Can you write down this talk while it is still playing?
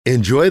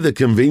Enjoy the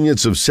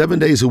convenience of 7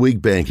 days a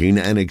week banking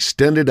and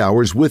extended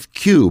hours with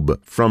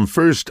Cube from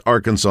First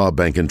Arkansas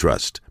Bank and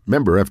Trust.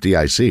 Member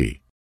FDIC.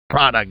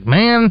 Product,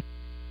 man.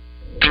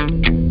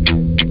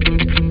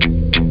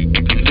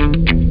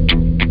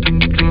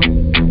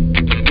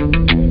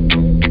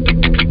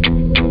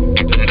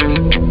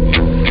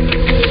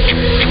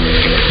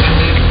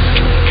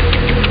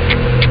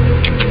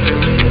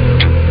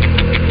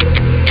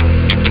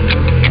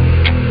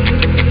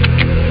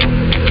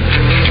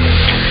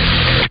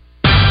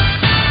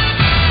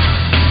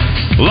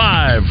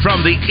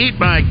 From the Eat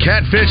My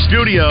Catfish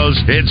studios,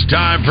 it's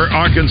time for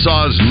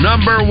Arkansas's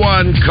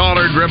 #1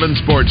 collar-driven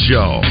sports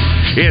show.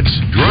 It's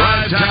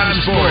Drive Time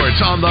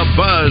Sports on the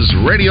Buzz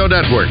Radio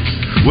Network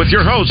with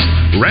your hosts,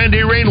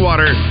 Randy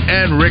Rainwater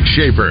and Rick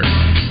Shaeffer.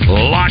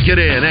 Lock it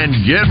in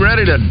and get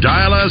ready to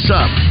dial us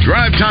up.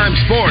 Drive Time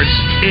Sports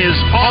is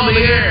on the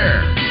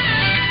air.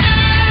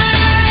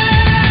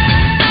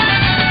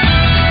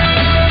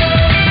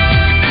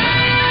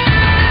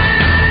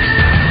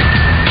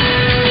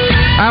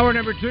 Hour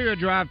number 2 of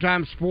Drive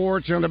Time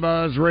Sports on the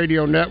Buzz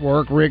Radio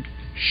Network. Rick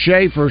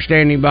Shaeffer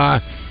standing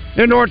by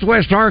in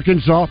Northwest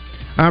Arkansas.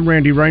 I'm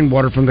Randy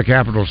Rainwater from the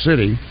capital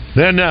city.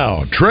 And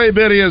now, Trey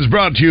Biddy is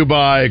brought to you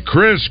by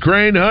Chris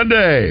Crane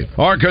Hyundai,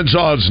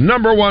 Arkansas's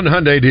 #1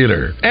 Hyundai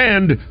dealer,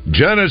 and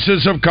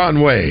Genesis of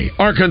Conway,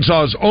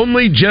 Arkansas's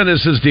only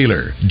Genesis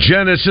dealer.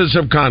 Genesis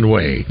of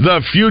Conway,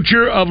 the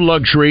future of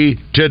luxury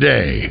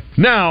today.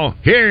 Now,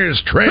 here's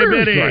Trey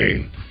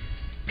Biddy.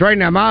 Trey,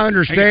 now my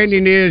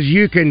understanding is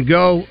you can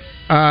go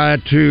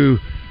to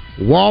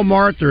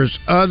Walmart. There's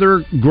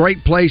other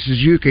great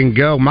places you can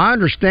go. My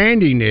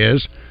understanding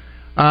is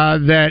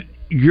that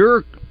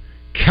your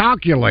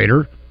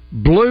calculator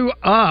blew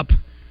up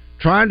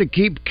trying to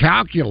keep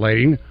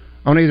calculating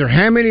on either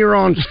how many are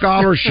on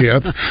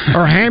scholarship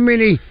or how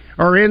many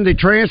are in the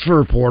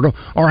transfer portal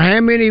or how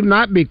many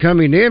might be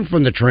coming in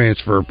from the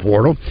transfer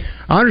portal.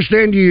 I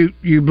understand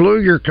you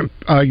blew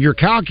your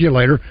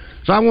calculator.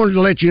 So I wanted to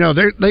let you know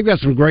they've got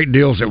some great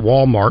deals at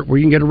Walmart where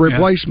you can get a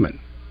replacement.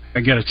 I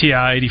get a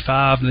TI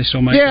 85 and they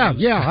still make those.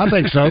 Those. Yeah, I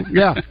think so.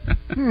 Yeah.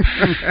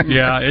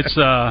 Yeah,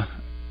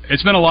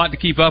 it's been a lot to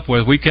keep up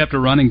with. We kept a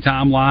running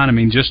timeline. I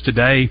mean, just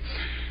today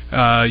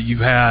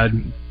you've had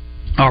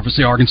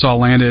obviously Arkansas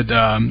landed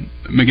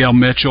Miguel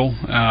Mitchell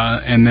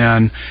and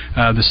then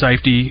the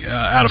safety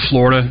out of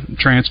Florida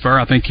transfer.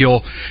 I think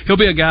he'll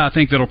be a guy I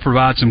think that'll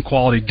provide some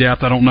quality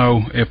depth. I don't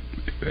know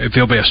if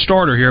he'll be a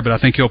starter here, but I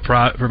think he'll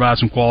provide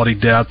some quality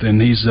depth,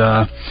 and he's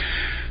a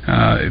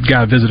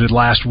guy I visited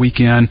last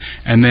weekend.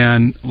 And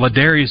then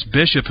Ladarius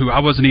Bishop, who I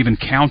wasn't even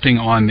counting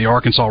on the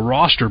Arkansas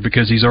roster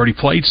because he's already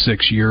played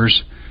 6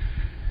 years,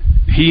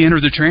 he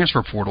entered the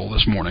transfer portal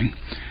this morning.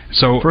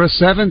 So for a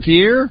 7th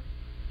year?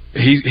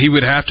 He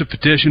would have to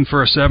petition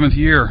for a 7th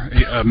year,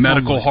 a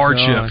medical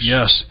hardship, gosh.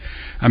 Yes.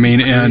 I mean,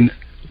 and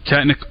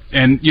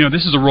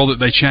this is a rule that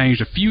they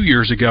changed a few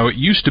years ago. It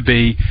used to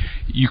be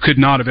you could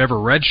not have ever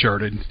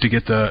redshirted to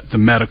get the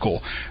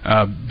medical,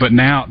 but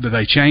now that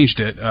they changed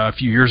it a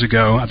few years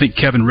ago, I think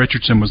Kevin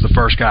Richardson was the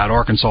first guy at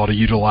Arkansas to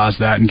utilize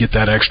that and get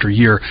that extra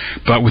year.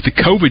 But with the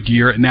COVID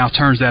year, it now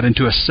turns that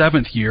into a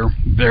 7th year.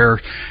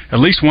 There at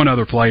least one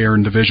other player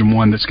in Division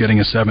I that's getting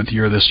a 7th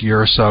year this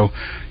year. So,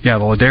 yeah,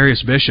 the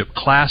Ladarius Bishop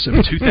class of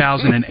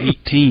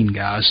 2018,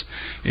 guys,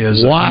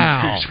 is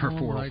wow. Transfer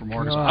portal from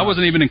Arkansas. I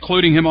wasn't even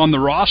including him on the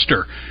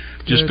roster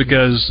just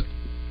because.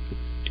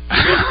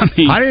 I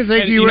mean, I didn't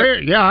think you were.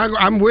 Yeah,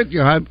 I'm with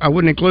you. I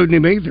wouldn't include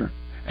him either.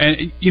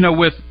 And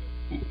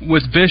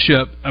with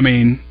Bishop, I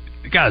mean,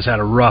 the guy's had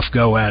a rough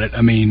go at it.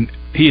 I mean,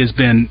 he has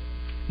been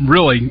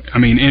really,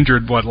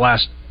 injured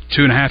last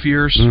 2.5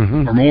 years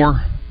or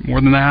more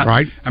than that.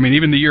 Right. I mean,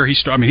 even the year he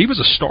started. He was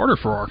a starter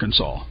for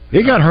Arkansas.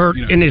 He got hurt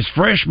in his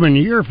freshman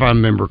year, if I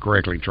remember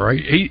correctly,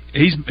 Trey.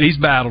 He's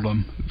battled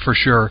him for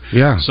sure.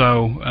 Yeah.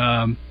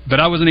 So, but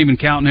I wasn't even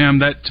counting him.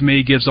 That to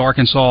me gives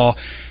Arkansas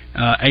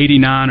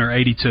 89 or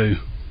 82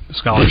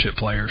 scholarship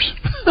players.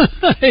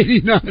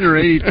 89 or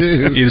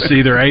 82. It's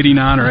either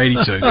 89 or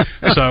 82.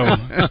 So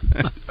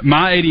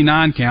my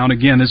 89 count,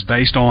 again, is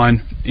based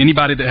on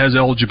anybody that has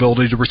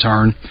eligibility to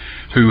return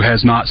who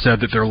has not said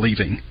that they're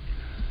leaving.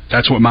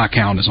 That's what my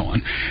count is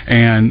on.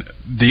 And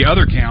the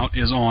other count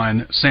is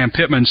on Sam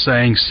Pittman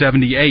saying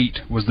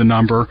 78 was the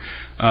number,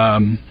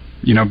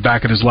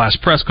 back at his last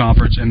press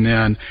conference, and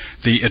then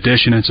the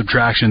addition and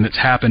subtraction that's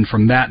happened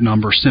from that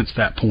number since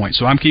that point.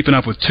 So I'm keeping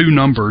up with two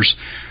numbers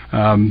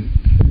on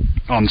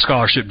the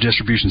scholarship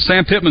distribution.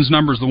 Sam Pittman's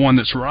number is the one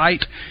that's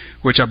right,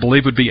 which I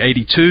believe would be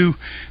 82,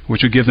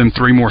 which would give them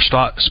 3 more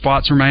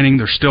spots remaining.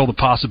 There's still the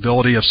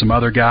possibility of some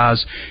other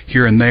guys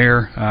here and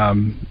there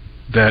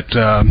that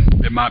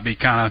it might be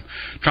kind of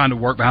trying to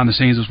work behind the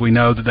scenes, as we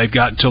know that they've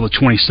got until the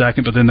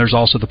 22nd, but then there's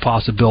also the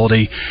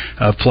possibility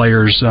of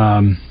players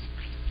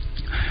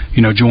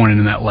joining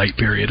in that late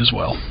period as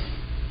well.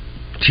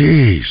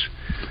 Jeez.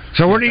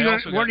 So what are you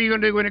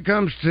going to do when it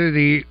comes to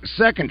the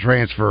second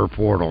transfer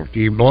portal? Do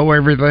you blow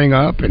everything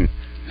up and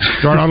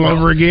start all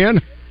over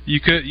again?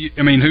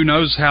 who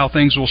knows how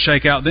things will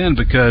shake out then,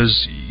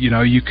 because,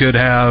 you could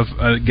have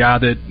a guy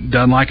that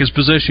doesn't like his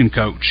position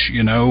coach,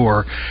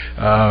 or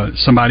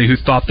somebody who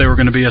thought they were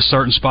going to be a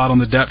certain spot on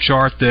the depth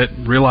chart that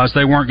realized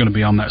they weren't going to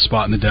be on that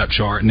spot in the depth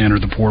chart and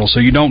entered the portal. So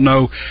you don't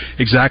know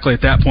exactly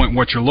at that point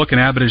what you're looking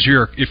at, but if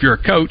you're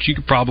a coach, you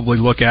could probably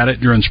look at it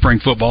during spring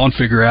football and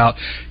figure out,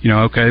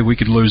 okay, we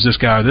could lose this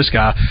guy or this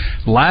guy.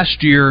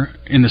 Last year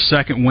in the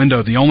second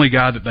window, the only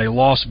guy that they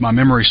lost, if my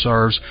memory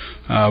serves,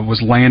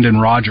 was Landon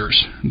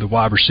Rogers, the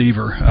wide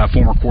receiver,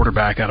 former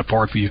quarterback out of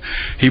Parkview.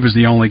 He was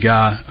the only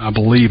guy, I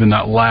believe, in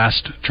that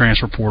last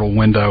transfer portal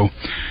window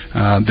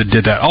that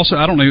did that. Also,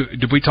 I don't know,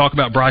 did we talk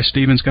about Bryce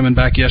Stevens coming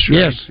back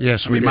yesterday?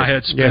 Yes. My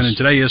head's spinning. Yes.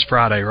 Today is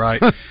Friday,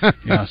 right?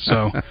 Yeah,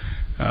 so...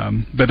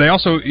 but they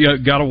also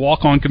got a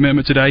walk-on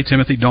commitment today.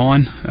 Timothy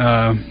Dawn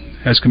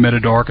has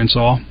committed to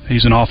Arkansas.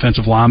 He's an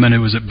offensive lineman who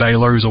was at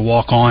Baylor. He's a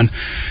walk-on.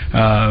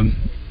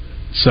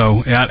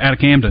 So out of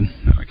Camden,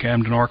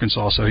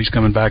 Arkansas. So he's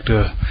coming back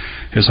to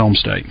his home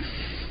state.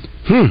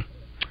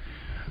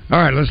 All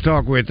right, let's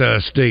talk with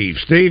Steve.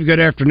 Steve, good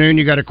afternoon.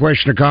 You got a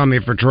question or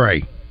comment for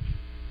Trey?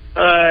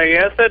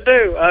 Yes, I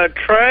do.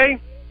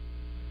 Trey?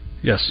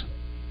 Yes.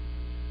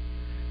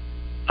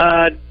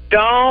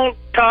 Don't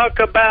talk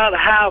about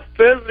how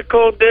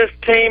physical this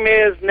team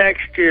is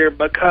next year,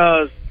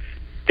 because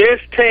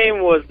this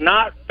team was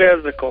not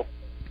physical.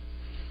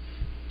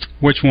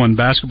 Which one,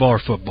 basketball or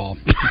football?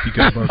 If you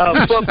go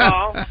both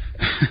football.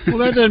 Well,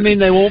 that doesn't mean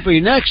they won't be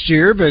next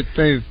year, but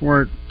they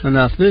weren't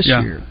enough this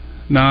year.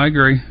 No, I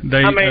agree.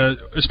 They,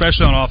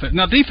 especially on offense.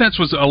 Now, defense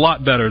was a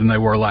lot better than they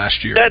were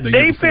last year. The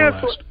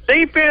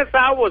defense,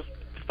 I was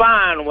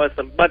fine with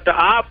them, but the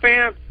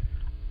offense,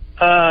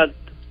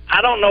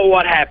 I don't know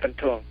what happened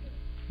to them.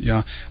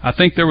 Yeah, I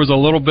think there was a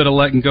little bit of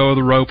letting go of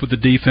the rope with the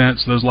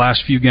defense those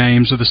last few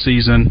games of the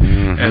season,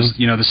 as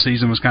the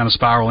season was kind of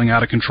spiraling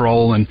out of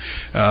control, and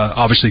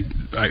obviously,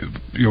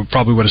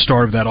 probably would have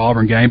started that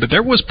Auburn game. But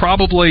there was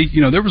probably,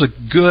 there was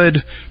a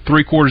good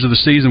 3/4 of the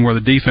season where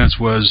the defense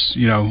was,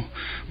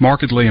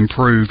 markedly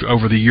improved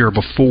over the year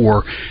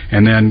before,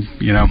 and then,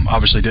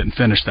 obviously didn't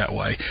finish that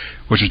way,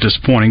 which was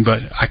disappointing.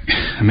 But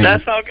I mean,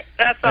 that's all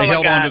they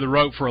held onto the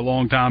rope for a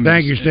long time.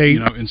 Thank you,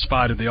 Steve. In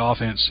spite of the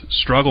offense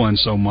struggling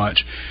so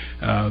much.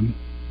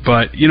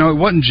 But it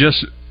wasn't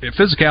just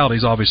physicality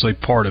is obviously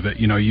part of it.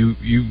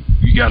 You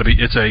got to be.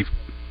 It's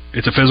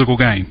a physical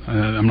game.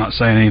 I'm not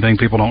saying anything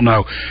people don't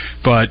know,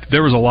 but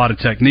there was a lot of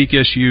technique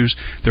issues.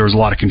 There was a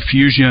lot of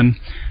confusion.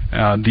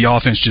 The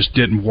offense just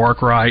didn't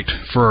work right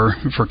for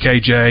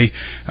KJ.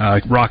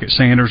 Rocket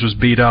Sanders was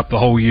beat up the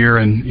whole year,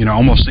 and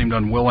almost seemed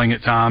unwilling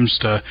at times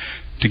to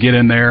get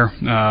in there.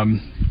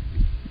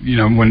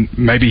 When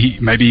maybe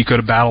he could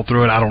have battled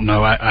through it. I don't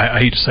know. I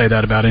hate to say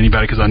that about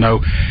anybody, because I know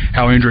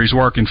how injuries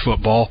work in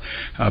football.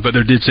 But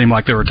there did seem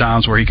like there were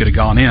times where he could have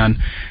gone in.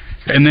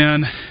 And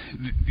then,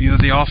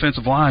 the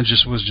offensive line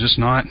was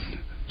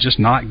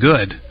not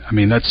good. I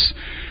mean,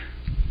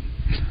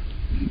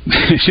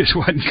 it just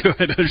wasn't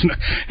good.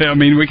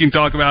 We can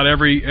talk about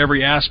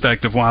every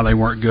aspect of why they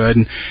weren't good.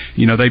 And,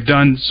 they've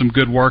done some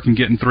good work in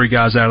getting 3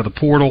 guys out of the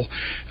portal.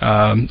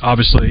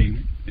 Obviously,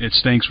 it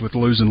stinks with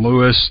losing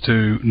Lewis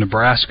to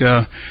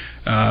Nebraska,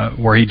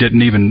 where he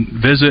didn't even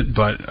visit,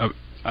 but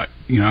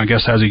I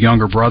guess has a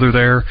younger brother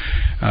there.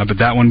 But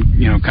that one,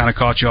 kind of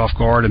caught you off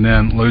guard, and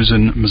then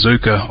losing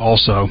Mazuka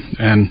also.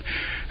 And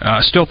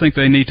I still think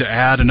they need to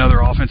add another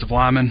offensive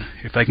lineman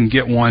if they can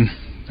get one.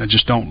 I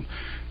just don't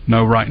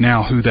know right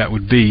now who that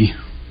would be.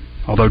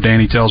 Although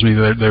Danny tells me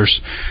that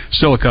there's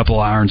still a couple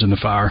irons in the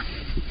fire.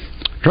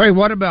 Trey,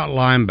 what about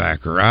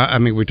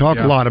linebacker? We talk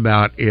a lot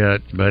about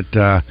it, but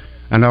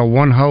I know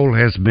one hole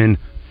has been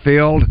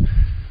filled.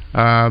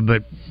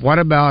 But what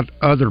about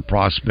other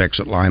prospects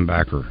at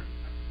linebacker?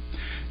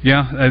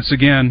 Yeah,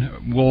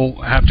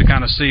 we'll have to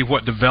kind of see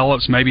what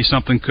develops. Maybe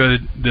something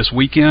could this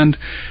weekend.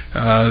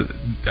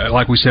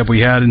 Like we said, we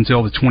had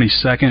until the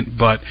 22nd,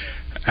 but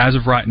as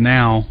of right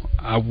now,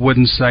 I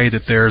wouldn't say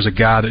that there's a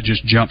guy that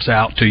just jumps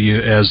out to you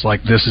as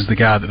like this is the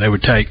guy that they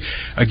would take.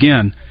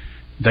 Again,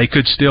 they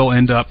could still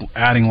end up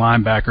adding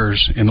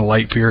linebackers in the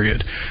late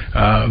period.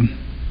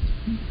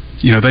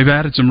 They've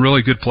added some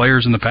really good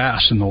players in the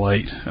past in the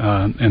late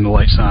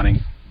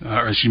signing,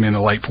 in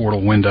the late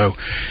portal window,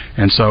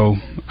 and so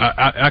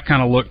I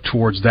kind of look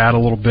towards that a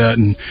little bit.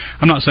 And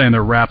I'm not saying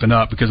they're wrapping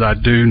up, because I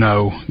do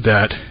know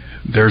that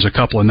there's a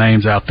couple of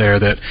names out there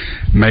that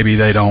maybe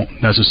they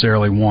don't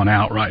necessarily want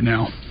out right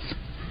now.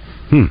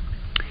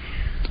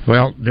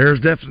 Well,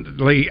 there's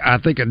definitely, I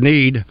think, a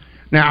need.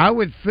 Now, I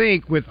would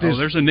think with this... Oh,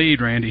 there's a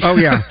need, Randy. Oh,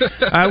 yeah.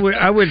 I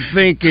would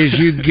think as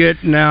you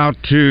get now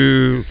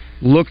to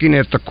looking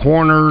at the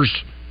corners,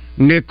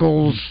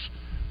 nickels,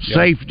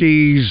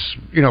 safeties,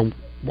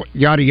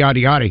 yada, yada,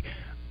 yada,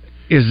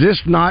 is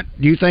this not...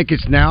 Do you think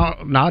it's now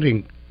not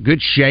in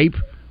good shape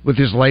with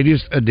this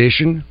latest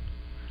addition?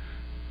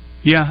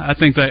 Yeah, I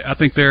think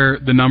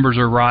the numbers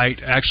are right.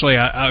 Actually,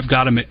 I've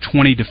got them at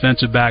 20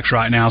 defensive backs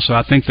right now, so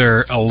I think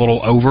they're a little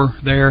over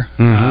there.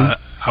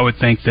 I would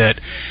think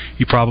that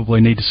you probably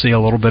need to see a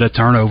little bit of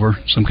turnover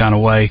some kind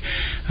of way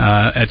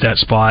at that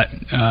spot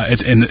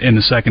in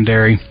the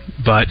secondary.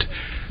 But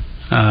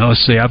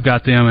let's see, I've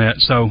got them at,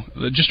 so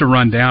just to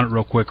run down it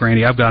real quick,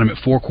 Randy, I've got them at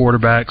 4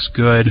 quarterbacks,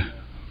 good,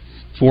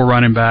 4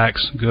 running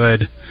backs,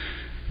 good,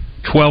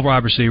 12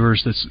 wide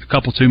receivers. That's a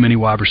couple too many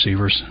wide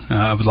receivers.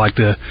 I would like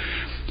to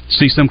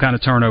see some kind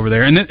of turnover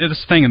there. And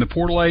this thing, in the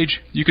portal age,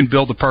 you can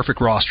build the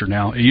perfect roster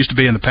now. It used to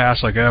be in the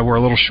past like, we're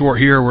a little short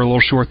here, we're a little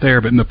short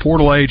there. But in the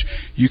portal age,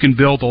 you can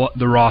build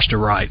the roster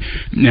right.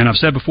 And I've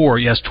said before,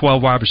 yes,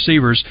 12 wide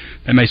receivers,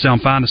 that may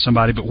sound fine to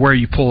somebody, but where are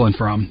you pulling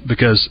from?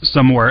 Because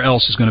somewhere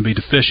else is going to be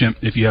deficient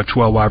if you have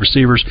 12 wide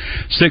receivers.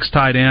 6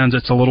 tight ends,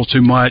 it's a little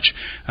too much.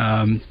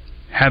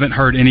 Haven't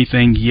heard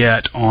anything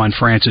yet on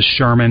Francis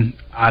Sherman.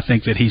 I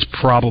think that he's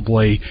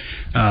probably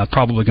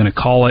going to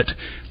call it,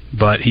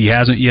 but he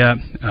hasn't yet.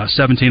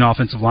 17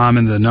 offensive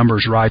linemen, the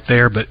number's right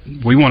there, but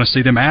we want to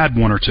see them add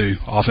 1 or 2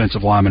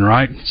 offensive linemen,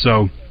 right?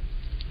 So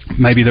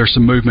maybe there's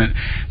some movement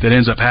that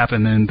ends up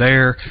happening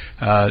there.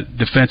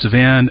 Defensive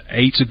end,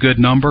 8's a good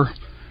number.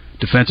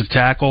 Defensive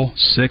tackle,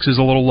 6 is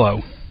a little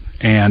low,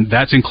 and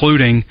that's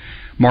including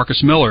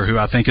Marcus Miller, who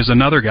I think is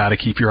another guy to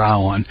keep your eye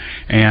on.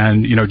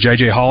 And,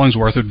 J.J.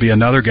 Hollingsworth would be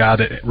another guy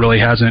that really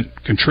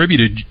hasn't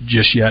contributed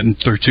just yet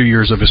through 2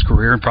 years of his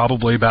career, and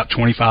probably about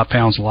 25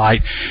 pounds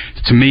light.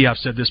 To me, I've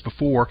said this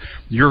before,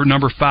 your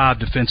number 5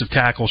 defensive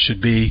tackle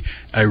should be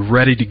a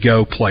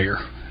ready-to-go player.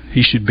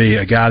 He should be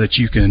a guy that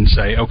you can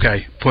say,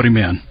 okay, put him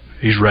in.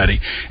 He's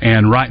ready.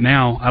 And right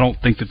now, I don't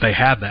think that they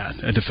have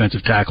that, a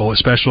defensive tackle,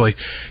 especially,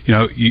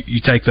 you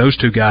take those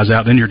 2 guys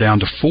out, then you're down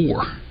to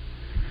 4.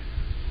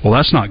 Well,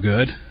 that's not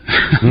good.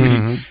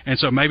 Mm-hmm. And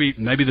so maybe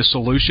the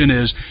solution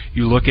is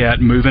you look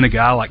at moving a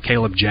guy like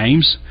Caleb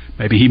James.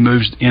 Maybe he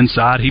moves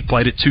inside. He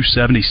played at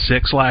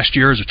 276 last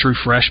year as a true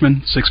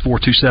freshman, 6'4",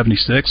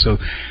 276. So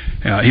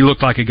he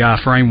looked like a guy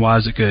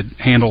frame-wise that could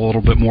handle a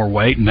little bit more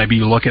weight. And maybe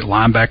you look at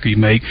linebacker, you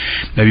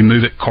maybe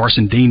move it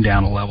Carson Dean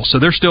down a level. So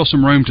there's still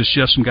some room to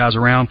shift some guys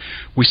around.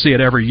 We see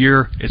it every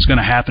year. It's going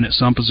to happen at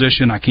some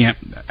position. I can't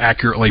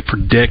accurately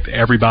predict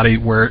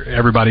where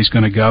everybody's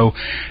going to go.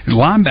 And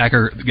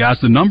linebacker, guys,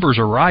 the numbers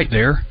are right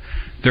there.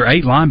 There are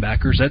 8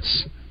 linebackers.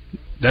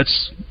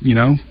 That's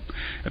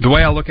the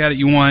way I look at it,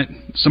 you want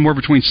somewhere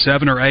between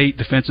 7 or 8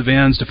 defensive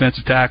ends,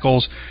 defensive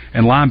tackles,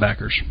 and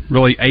linebackers.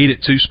 Really 8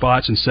 at 2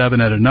 spots and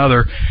 7 at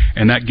another,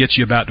 and that gets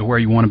you about to where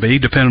you want to be,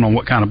 depending on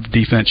what kind of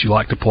defense you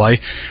like to play.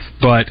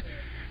 But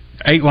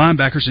 8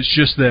 linebackers, it's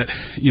just that,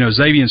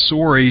 Xavier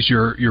Sori's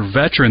your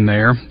veteran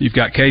there. You've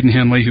got Caden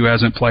Henley, who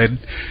hasn't played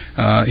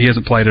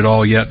at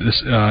all yet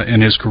in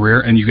his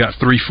career, and you've got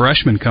 3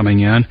 freshmen coming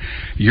in.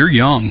 You're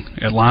young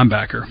at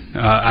linebacker.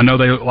 I know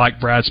they like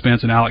Brad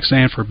Spence and Alex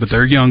Sanford, but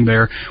they're young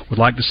there. Would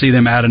like to see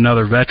them add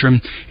another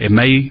veteran. It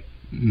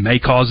may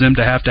cause them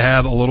to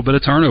have a little bit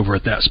of turnover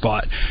at that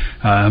spot.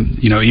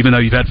 Even though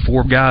you've had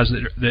 4 guys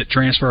that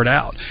transferred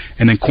out.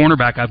 And then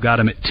cornerback, I've got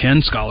them at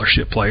 10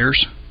 scholarship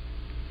players.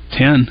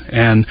 10,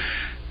 and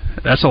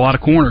that's a lot of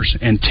corners,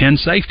 and 10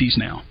 safeties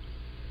now.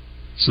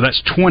 So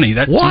that's 20.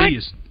 That what? To me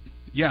is,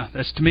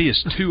 that's to me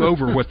is 2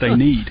 over what they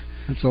need.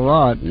 That's a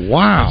lot.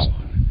 Wow.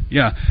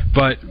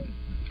 But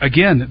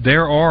again,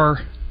 there are.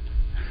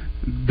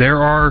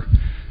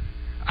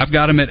 I've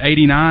got them at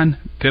 89.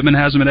 Pittman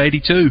has them at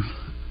 82.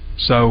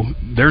 So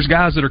there's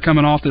guys that are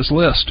coming off this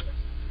list.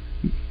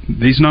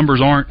 These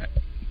numbers aren't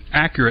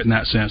accurate in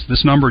that sense.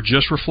 This number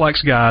just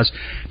reflects guys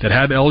that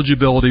have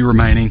eligibility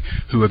remaining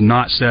who have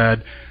not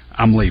said,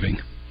 I'm leaving.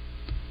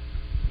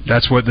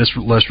 That's what this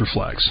list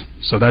reflects.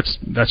 So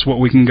that's what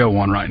we can go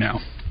on right now.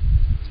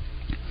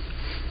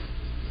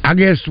 I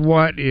guess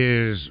what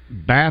is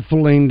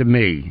baffling to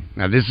me,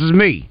 now this is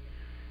me,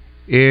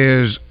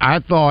 is I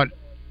thought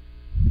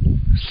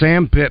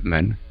Sam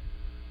Pittman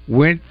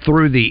went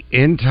through the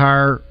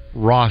entire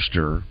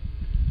roster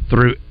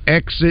through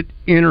exit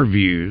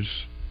interviews.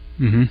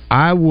 Mm-hmm.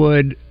 I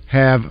would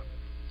have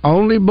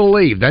only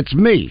believed, that's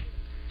me,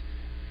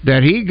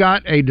 that he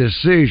got a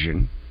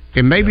decision,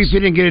 and maybe if he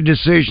didn't get a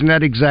decision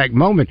that exact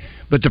moment,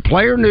 but the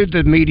player knew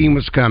the meeting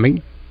was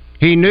coming.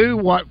 He knew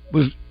what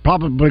was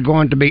probably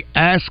going to be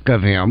asked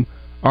of him.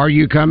 Are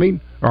you coming?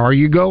 Or are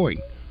you going?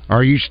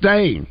 Are you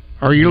staying?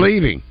 Are you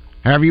leaving?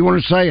 However you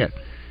want to say it.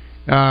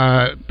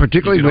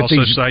 Particularly you could with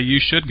also these... say you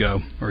should go,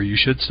 or you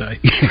should stay.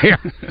 Yeah.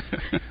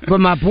 But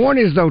my point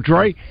is, though,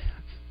 Trey,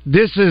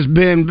 this has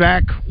been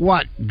back,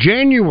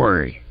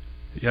 January?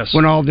 Yes.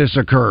 When all this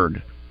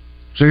occurred.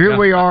 So here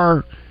we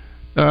are,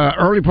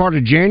 early part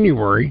of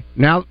January.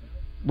 Now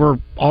we're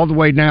all the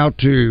way now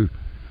to...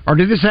 Or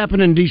did this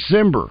happen in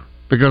December?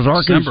 Because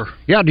December.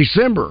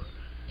 December.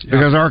 Yeah.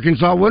 Because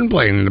Arkansas wasn't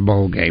playing in the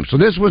bowl game. So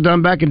this was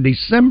done back in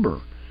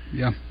December.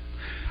 Yeah.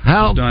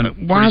 How? It was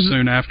done pretty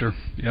soon after.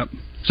 Yep.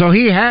 So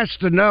he has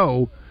to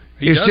know.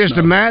 It's just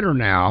a matter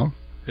now.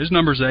 His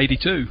number's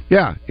 82.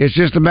 Yeah, it's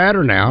just a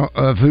matter now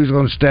of who's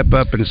going to step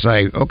up and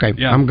say, okay,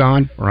 I'm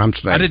gone or I'm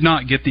staying. I did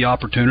not get the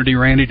opportunity,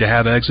 Randy, to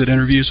have exit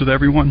interviews with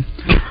everyone.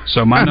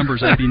 So my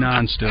number's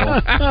 89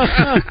 still.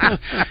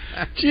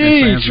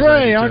 Gee,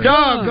 Trey,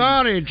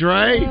 doggone it,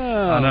 Trey.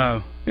 I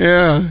know.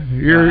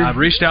 Yeah, I've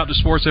reached out to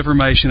Sports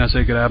Information. I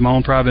said, could I have my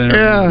own private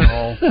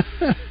interview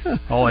with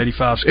all 85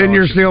 scholarships. And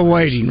you're still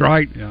waiting,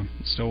 right? Yeah,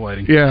 still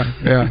waiting.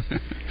 Yeah.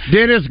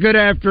 Dennis, good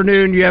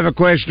afternoon. You have a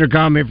question or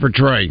comment for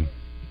Trey?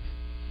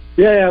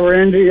 Yeah,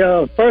 Randy.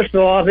 First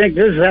of all, I think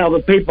this is how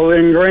the people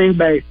in Green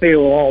Bay feel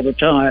all the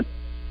time.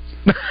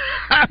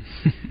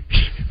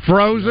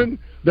 Frozen?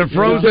 The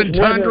frozen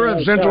tundra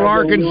of Central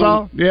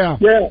Arkansas? Yeah.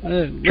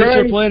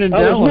 They're playing in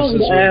Dallas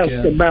this weekend. I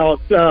was about,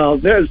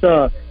 there's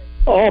a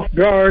off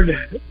guard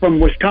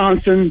from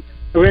Wisconsin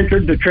who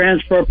entered the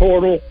transfer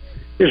portal.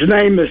 His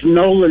name is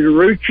Nolan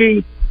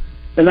Rucci,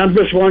 and I'm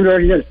just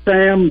wondering if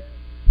Sam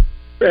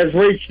has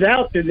reached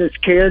out to this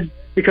kid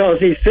because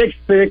he's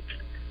 6'6",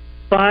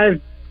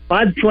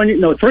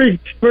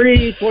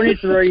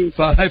 323,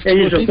 and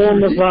he's a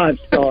former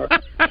 5-star.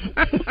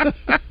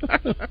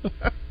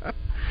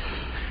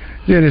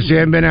 Dennis, you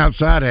haven't been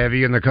outside, have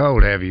you, in the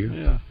cold, have you?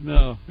 Yeah,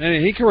 no.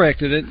 And he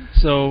corrected it.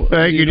 So,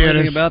 thank you, Dennis.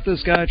 Anything about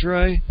this guy,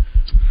 Trey?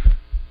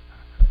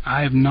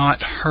 I have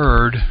not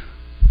heard.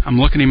 I'm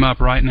looking him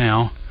up right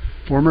now.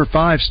 Former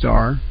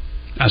 5-star.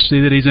 I see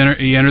that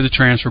he entered the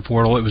transfer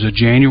portal. It was a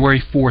January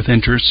 4th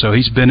entrance, so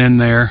he's been in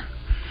there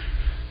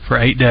for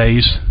 8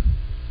 days.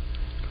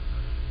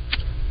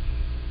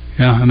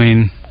 Yeah, I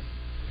mean,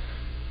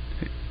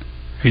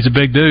 he's a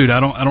big dude. I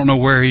don't know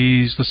where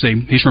he's. Let's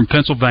see. He's from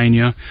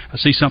Pennsylvania. I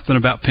see something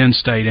about Penn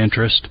State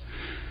interest.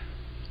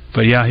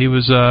 But yeah, he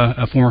was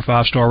a former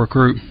 5-star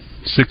recruit,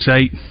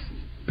 6'8",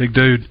 big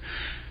dude.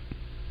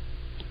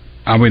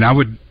 I mean, I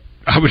would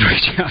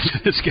reach out to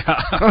this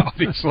guy,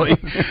 obviously.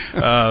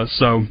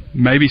 So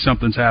maybe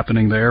something's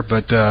happening there,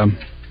 but. Well,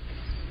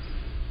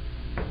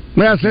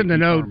 I sent the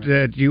note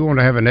that you want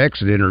to have an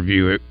exit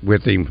interview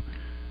with him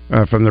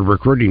from the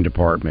recruiting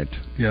department.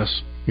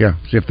 Yes. Yeah,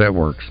 see if that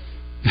works.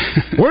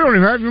 We don't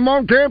even have him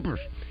on campus.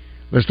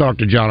 Let's talk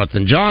to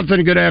Jonathan.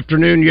 Jonathan, good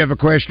afternoon. You have a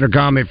question or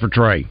comment for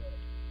Trey?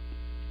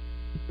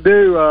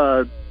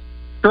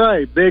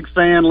 Trey, big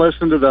fan.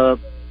 Listen to the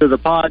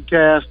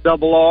podcast.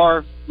 Double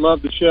R,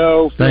 love the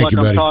show. Feel Thank like you,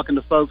 I'm buddy. talking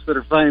to folks that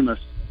are famous.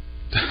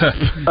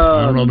 I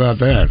don't know about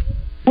that.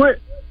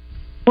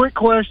 Quick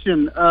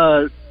question,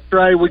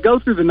 Trey. We go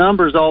through the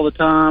numbers all the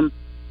time.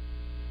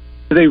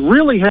 Do they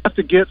really have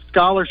to get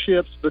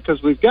scholarships?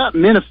 Because we've got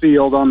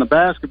Minifield on the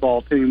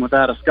basketball team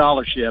without a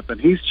scholarship,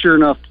 and he's sure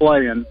enough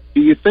playing.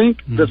 Do you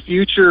think the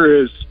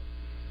future is,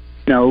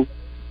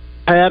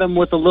 pad him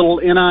with a little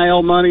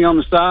NIL money on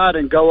the side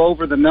and go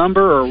over the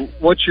number, or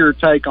what's your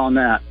take on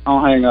that?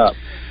 I'll hang up.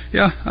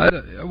 Yeah,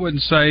 I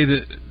wouldn't say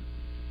that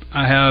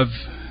I have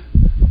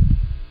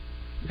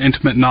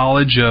intimate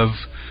knowledge of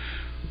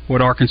what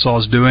Arkansas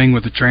is doing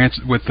with the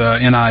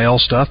NIL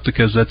stuff,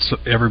 because that's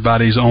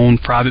everybody's own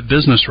private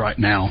business right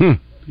now.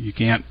 You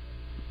can't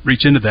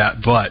reach into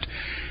that. But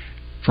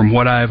from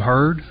what I've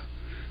heard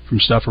from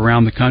stuff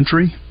around the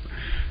country,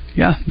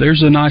 yeah,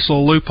 there's a nice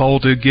little loophole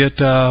to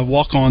get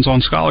walk-ons on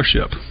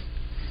scholarship.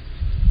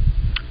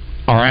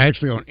 Or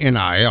actually on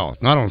NIL,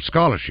 not on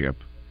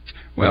scholarship.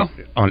 Well,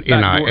 on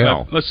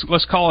NIL.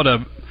 Let's call it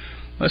a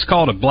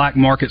black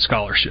market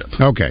scholarship.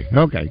 Okay.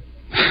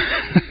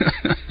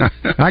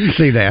 I can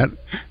see that.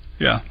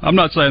 Yeah, I'm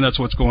not saying that's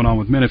what's going on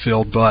with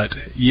Minifield, but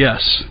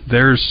yes,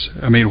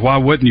 why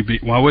wouldn't you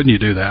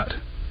do that?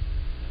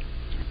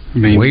 I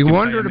mean, we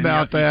wondered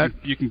about that.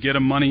 You can get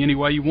them money any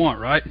way you want,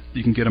 right?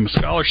 You can get them a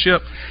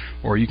scholarship,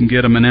 or you can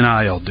get them an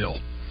NIL deal,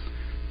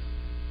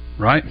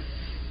 right?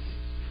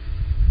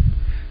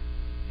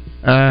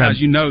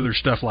 Guys, there's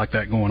stuff like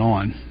that going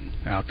on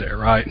out there,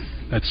 right?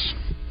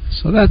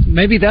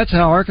 Maybe that's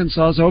how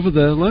Arkansas is over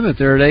the limit.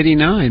 They're at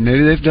 89.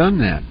 Maybe they've done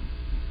that.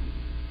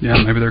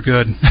 Yeah, maybe they're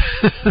good.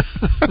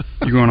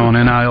 You're going on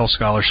NIL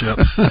scholarship.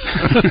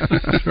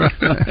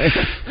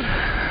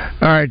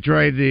 All right,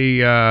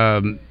 Trey,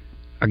 I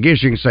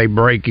guess you can say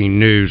breaking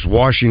news.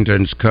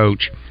 Washington's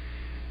coach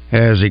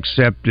has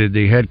accepted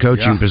the head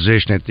coaching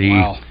position at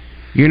the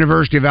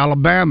University of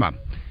Alabama.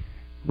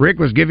 Rick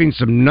was giving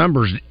some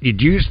numbers.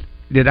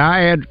 Did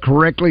I add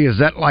correctly? Is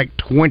that like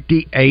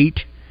 28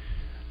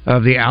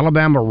 of the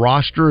Alabama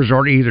roster has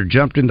already either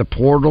jumped in the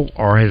portal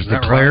or has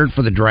declared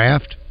for the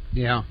draft?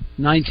 Yeah,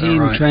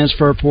 19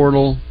 transfer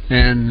portal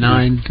and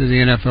 9 to the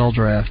NFL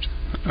draft.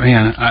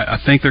 Man, I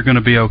think they're going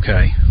to be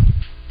okay.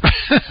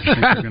 I think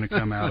they're going to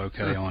come out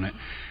okay on it.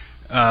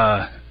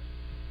 I'll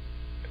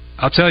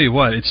tell you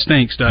what, it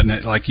stinks, doesn't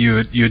it? Like you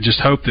would just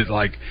hope that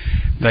like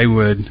they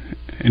would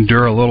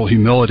endure a little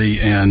humility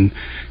and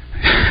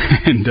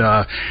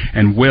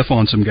whiff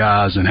on some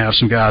guys and have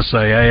some guys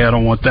say, "Hey, I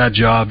don't want that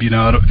job,"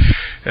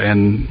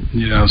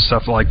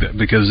 stuff like that,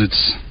 because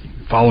it's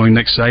following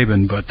Nick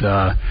Saban. But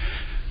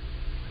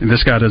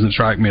this guy doesn't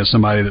strike me as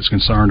somebody that's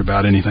concerned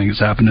about anything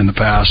that's happened in the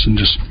past. And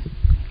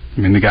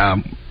the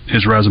guy,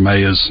 his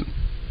resume is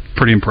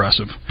pretty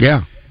impressive.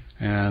 Yeah.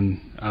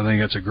 And I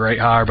think it's a great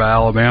hire by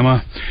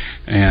Alabama,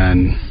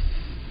 and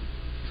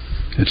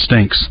it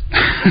stinks.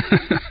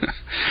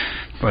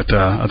 But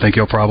I think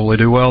he'll probably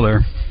do well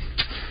there.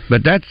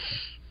 But that's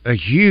a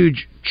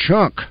huge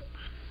chunk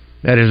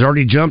that has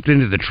already jumped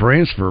into the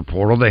transfer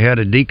portal. They had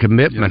a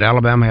decommitment. Yeah.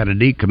 Alabama had a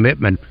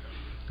decommitment,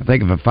 I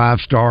think, of a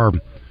 5-star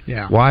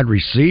wide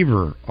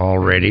receiver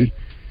already.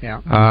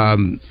 Yeah.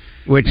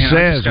 Which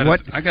says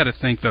what I got to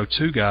think though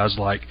too, guys.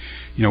 Like,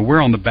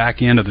 we're on the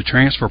back end of the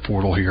transfer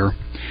portal here,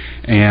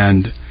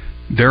 and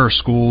there are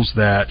schools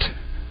that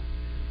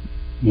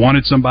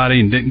wanted somebody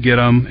and didn't get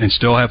them, and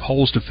still have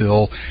holes to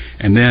fill.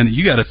 And then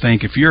you got to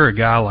think, if you're a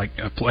guy like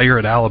a player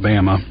at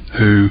Alabama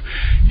who,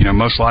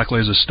 most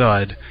likely is a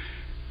stud,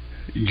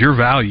 your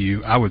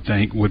value, I would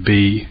think, would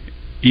be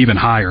even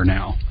higher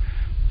now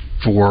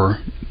for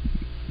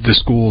the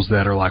schools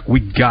that are like, we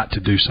got to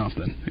do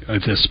something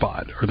at this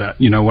spot, or that,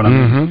 you know what I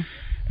mean?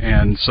 Mm-hmm.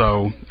 And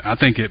so I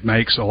think it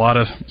makes a lot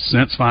of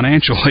sense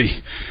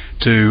financially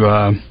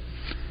to,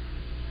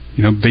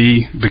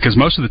 because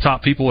most of the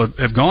top people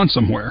have gone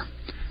somewhere.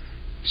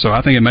 So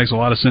I think it makes a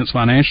lot of sense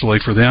financially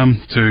for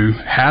them to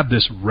have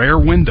this rare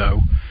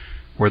window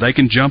where they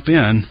can jump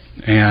in,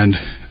 and,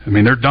 I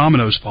mean, their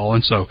dominoes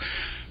falling. So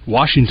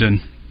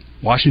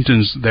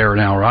Washington's there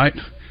now, right?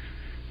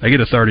 They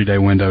get a 30-day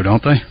window,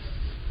 don't they?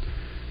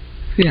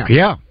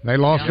 Yeah, they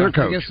lost their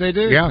coach. I guess they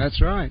do. Yeah, that's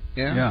right.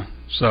 Yeah.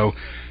 So,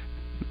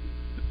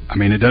 I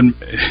mean,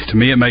 to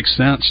me, it makes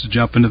sense to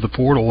jump into the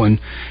portal, and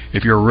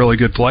if you're a really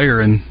good player,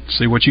 and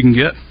see what you can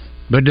get.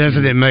 But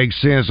doesn't it make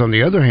sense, on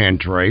the other hand,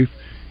 Trey,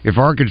 if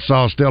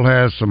Arkansas still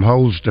has some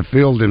holes to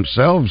fill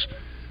themselves,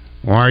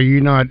 why are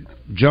you not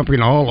jumping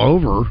all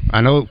over?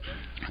 I know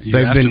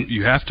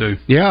you have to.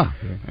 Yeah.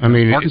 I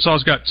mean,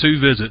 Arkansas's got 2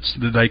 visits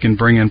that they can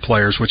bring in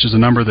players, which is a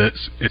number I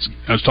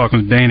was talking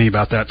with Danny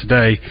about that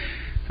today.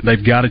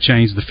 They've got to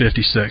change the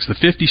 56. The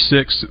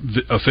 56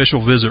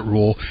 official visit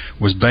rule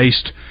was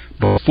based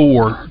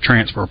before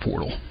transfer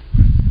portal.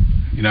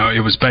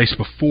 It was based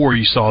before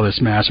you saw this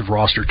massive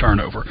roster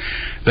turnover.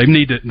 They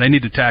need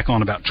to tack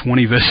on about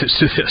 20 visits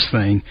to this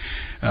thing,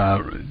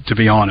 to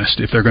be honest,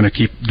 if they're going to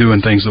keep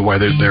doing things the way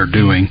that they're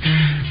doing.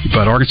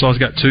 But Arkansas's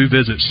got 2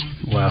 visits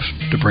left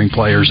to bring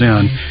players in,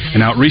 and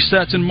now it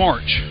resets in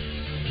March.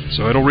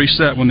 So it'll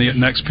reset when the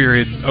next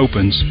period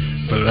opens,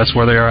 but that's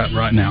where they are at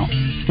right now.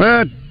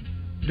 But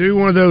do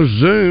one of those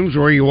Zooms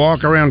where you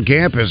walk around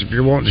campus if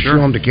you're wanting to show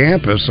them to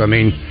campus. I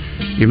mean,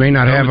 you may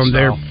not have them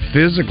there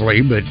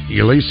physically, but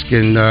you at least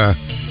can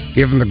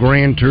give them the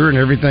grand tour and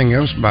everything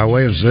else by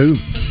way of Zoom.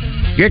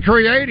 Get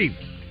creative.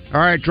 All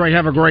right, Trey,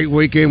 have a great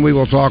weekend. We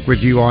will talk with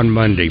you on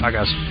Monday. Hi,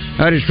 guys.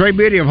 That is Trey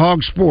Biddy of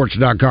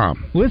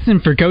hogsports.com. Listen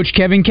for Coach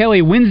Kevin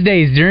Kelly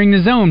Wednesdays during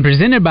the Zone,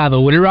 presented by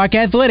the Wooded Rock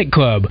Athletic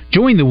Club.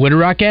 Join the Wooded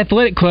Rock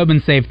Athletic Club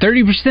and save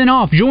 30%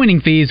 off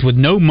joining fees with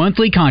no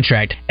monthly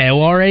contract.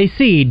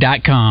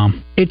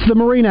 LRAC.com. It's the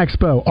Marine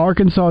Expo,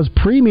 Arkansas's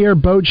premier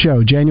boat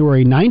show,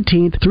 January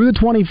 19th through the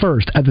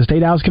 21st at the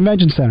State House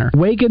Convention Center.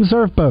 Wake and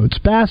surf boats,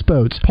 bass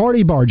boats,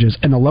 party barges,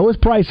 and the lowest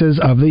prices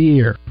of the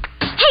year.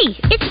 Hey,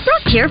 it's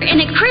Brooke here,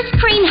 and at Chris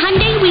Crane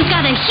Hyundai, we've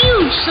got a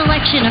huge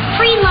selection of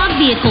pre-loved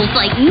vehicles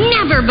like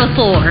never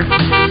before.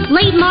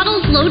 Late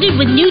models loaded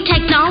with new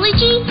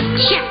technology?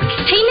 Check.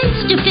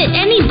 Payments to fit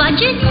any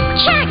budget?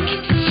 Check.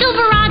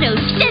 Silverados,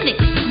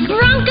 Civics,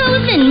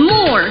 Broncos, and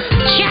more.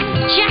 Check,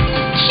 check,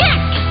 check.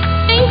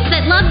 Thanks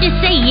that love to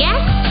say yes?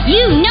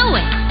 You know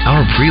it.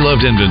 Our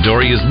pre-loved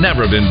inventory has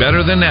never been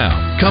better than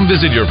now. Come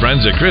visit your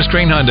friends at Chris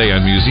Crane Hyundai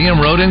on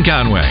Museum Road in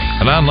Conway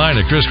and online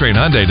at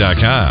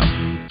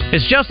chriscranehyundai.com.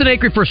 It's Justin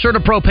Acri for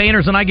CertaPro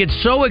Painters, and I get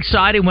so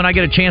excited when I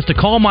get a chance to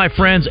call my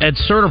friends at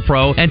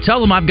CertaPro and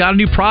tell them I've got a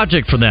new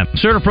project for them.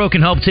 CertaPro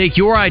can help take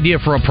your idea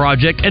for a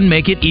project and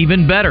make it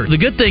even better. The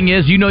good thing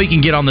is, you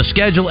can get on the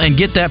schedule and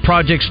get that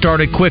project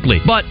started quickly.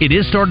 But it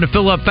is starting to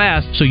fill up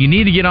fast, so you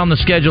need to get on the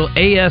schedule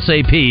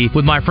ASAP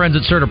with my friends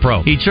at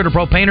CertaPro. Each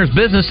CertaPro Painters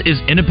business is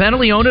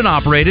independently owned and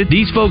operated.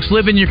 These folks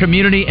live in your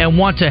community and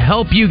want to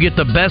help you get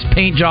the best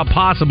paint job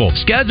possible.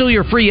 Schedule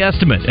your free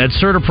estimate at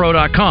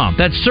CertaPro.com.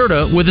 That's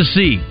Certa with a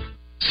C.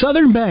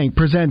 Southern Bank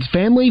presents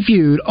Family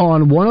Feud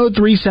on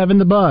 103.7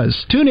 The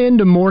Buzz. Tune in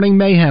to Morning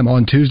Mayhem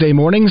on Tuesday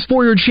mornings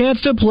for your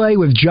chance to play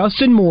with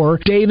Justin Moore,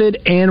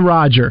 David, and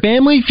Roger.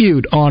 Family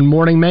Feud on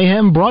Morning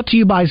Mayhem, brought to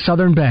you by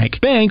Southern Bank.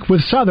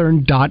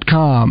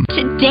 Bankwithsouthern.com.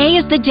 Today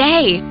is the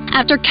day.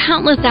 After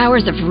countless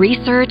hours of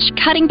research,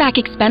 cutting back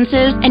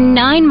expenses, and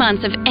 9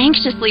 months of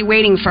anxiously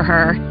waiting for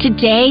her,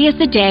 today is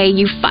the day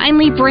you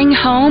finally bring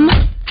home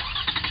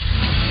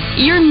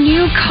your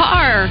new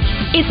car.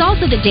 It's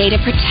also the day to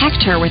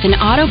protect her with an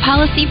auto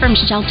policy from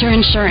Shelter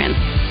Insurance.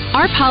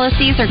 Our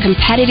policies are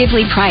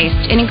competitively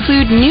priced and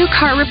include new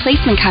car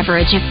replacement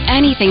coverage if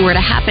anything were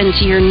to happen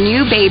to your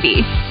new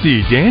baby.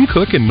 See Dan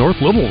Cook in North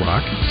Little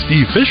Rock,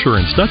 Steve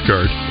Fisher in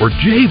Stuttgart, or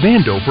Jay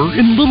Vandover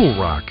in Little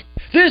Rock.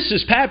 This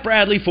is Pat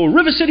Bradley for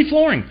River City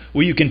Flooring,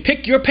 where you can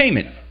pick your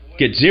payment.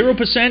 Get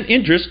 0%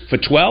 interest for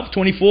 12,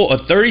 24, or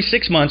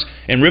 36 months,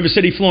 and River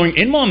City Flooring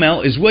in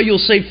Maumelle is where you'll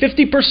save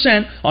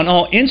 50% on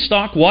all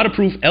in-stock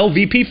waterproof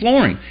LVP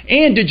flooring.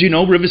 And did you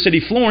know River City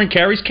Flooring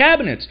carries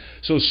cabinets?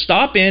 So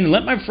stop in and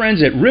let my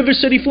friends at River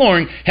City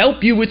Flooring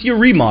help you with your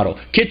remodel.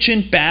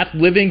 Kitchen, bath,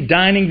 living,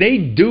 dining, they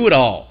do it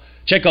all.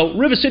 Check out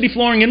River City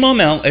Flooring in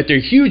Maumelle at their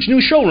huge new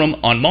showroom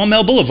on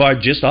Maumelle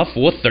Boulevard just off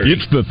 430.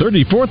 It's the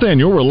 34th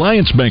Annual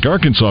Reliance Bank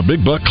Arkansas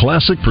Big Buck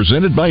Classic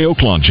presented by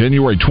Oaklawn,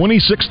 January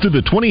 26th to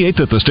the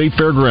 28th at the State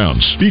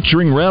Fairgrounds.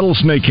 Featuring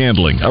rattlesnake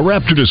handling, a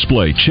raptor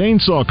display,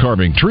 chainsaw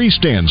carving, tree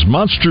stands,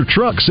 monster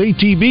trucks,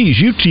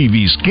 ATVs,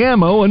 UTVs,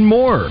 camo, and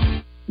more.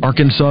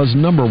 Arkansas's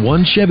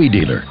 #1 Chevy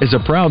dealer is a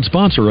proud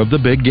sponsor of the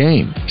big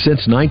game.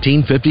 Since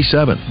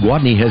 1957,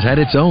 Gwatney has had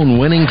its own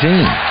winning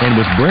team. And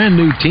with brand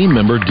new team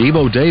member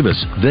Devo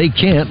Davis, they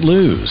can't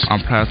lose.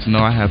 I'm proud to know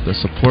I have the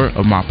support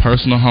of my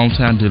personal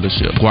hometown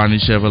dealership,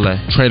 Gwatney Chevrolet.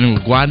 Trading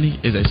with Gwatney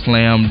is a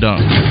slam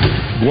dunk.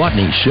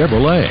 Gwatney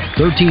Chevrolet,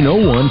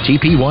 1301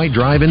 TP White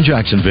Drive in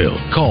Jacksonville.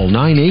 Call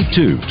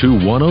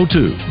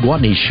 982-2102.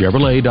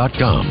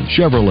 GwatneyChevrolet.com.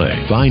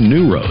 Chevrolet, find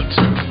new roads.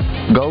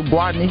 Go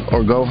Gwatney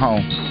or go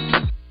home.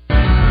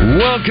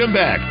 Welcome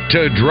back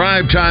to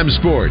Drive Time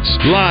Sports,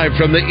 live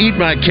from the Eat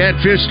My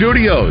Catfish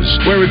studios,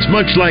 where it's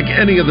much like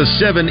any of the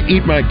 7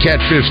 Eat My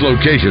Catfish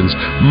locations,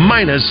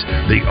 minus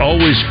the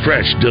always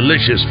fresh,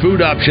 delicious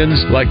food options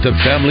like the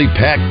family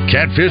pack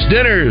catfish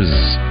dinners.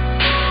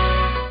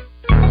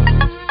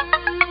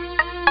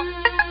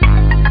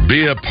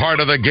 Be a part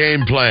of the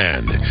game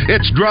plan.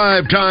 It's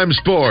Drive Time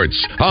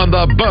Sports on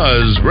the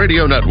Buzz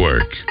Radio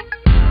Network.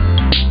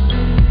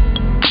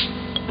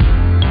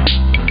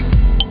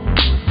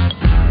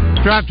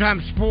 Drive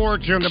Time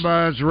Sports on the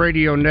Buzz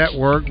Radio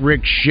Network.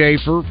 Rick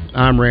Shaeffer.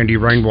 I'm Randy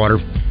Rainwater.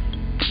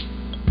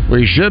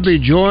 We should be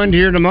joined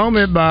here in a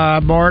moment by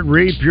Bart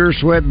Reed, Pure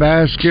Sweat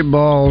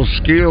Basketball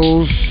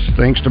Skills.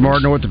 Thanks to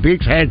Martin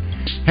Orthopedics.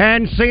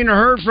 Hadn't seen or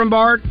heard from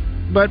Bart,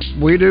 but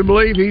we do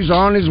believe he's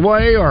on his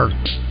way. Or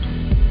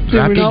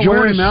did we not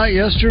wear him out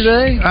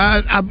yesterday?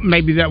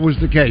 Maybe that was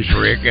the case,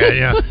 Rick.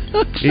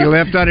 He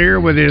left out here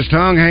with his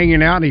tongue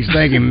hanging out, and he's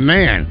thinking,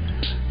 man,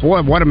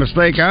 boy, what a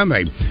mistake I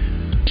made.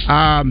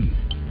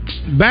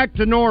 Back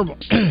to normal.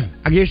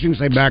 I guess you can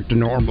say back to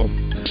normal.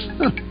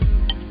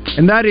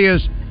 And that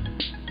is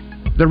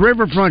the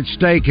Riverfront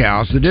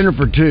Steakhouse, the dinner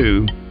for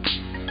two.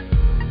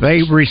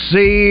 They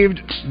received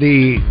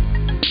the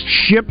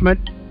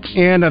shipment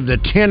in of the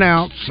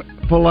 10-ounce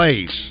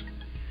fillets.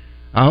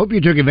 I hope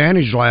you took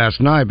advantage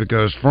last night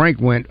because Frank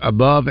went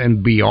above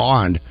and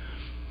beyond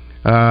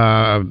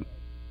by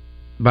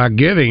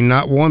giving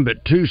not one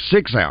but 2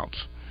 6-ounce.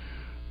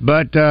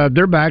 But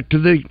they're back to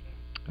the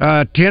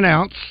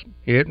 10-ounce.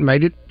 It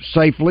made it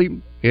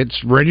safely.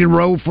 It's ready to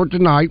roll for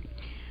tonight.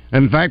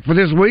 In fact, for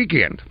this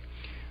weekend.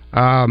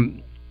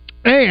 And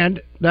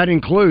that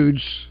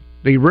includes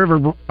the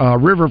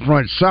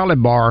Riverfront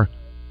Salad Bar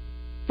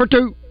for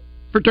two.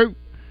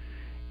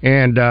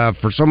 And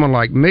for someone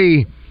like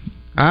me,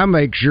 I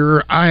make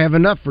sure I have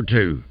enough for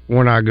two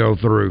when I go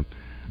through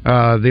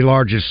the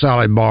largest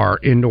salad bar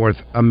in North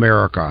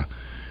America.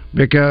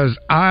 Because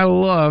I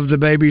love the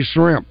baby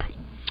shrimp.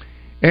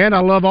 And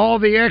I love all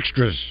the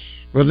extras,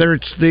 whether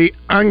it's the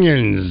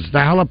onions, the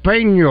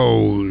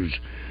jalapenos,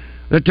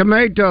 the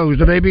tomatoes,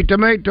 the baby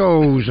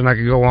tomatoes, and I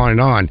could go on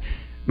and on.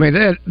 I mean,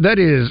 that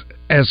is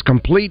as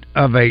complete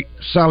of a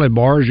salad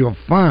bar as you'll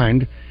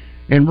find.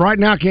 And right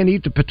now I can't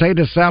eat the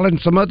potato salad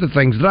and some other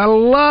things that I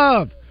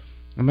love.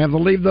 I'm going to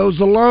have to leave those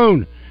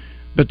alone.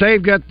 But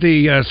they've got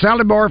the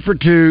salad bar for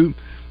two,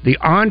 the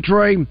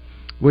entree,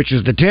 which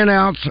is the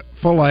 10-ounce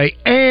filet,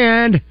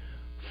 and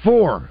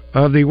 4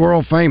 of the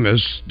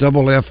world-famous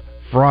Double F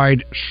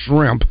fried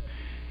shrimp.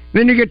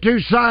 Then you get 2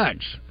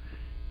 sides.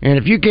 And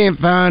if you can't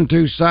find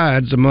 2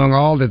 sides among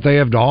all that they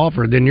have to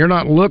offer, then you're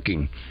not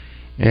looking.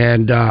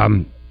 And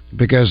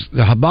because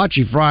the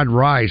hibachi fried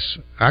rice,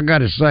 I got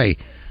to say,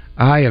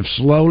 I have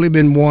slowly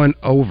been won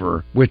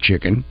over with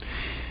chicken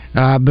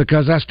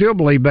because I still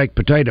believe baked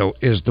potato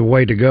is the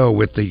way to go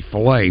with the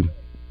filet.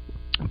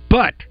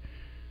 But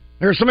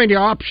there are so many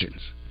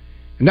options.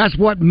 And that's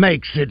what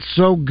makes it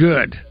so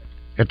good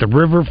at the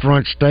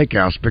Riverfront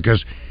Steakhouse,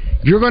 because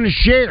you're going to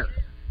share.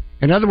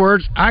 In other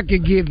words, I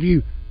could give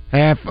you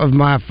half of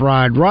my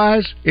fried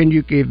rice, and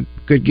you could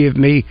give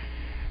me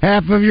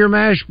half of your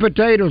mashed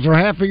potatoes or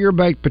half of your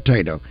baked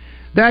potato.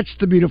 That's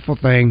the beautiful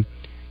thing.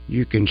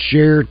 You can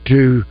share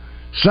 2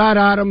 side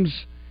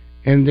items,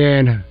 and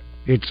then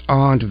it's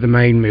on to the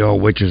main meal,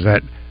 which is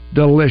that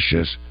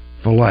delicious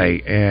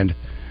filet and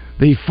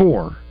the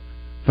 4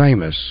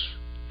 famous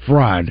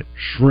fried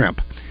shrimp.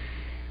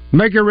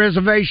 Make a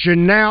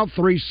reservation now,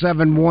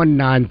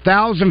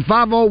 371-9000,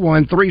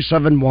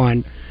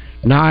 501-371-9000.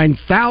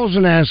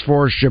 Ask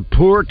for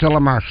Shapur. Tell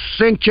them I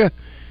sent you,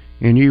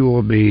 and you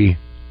will be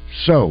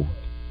so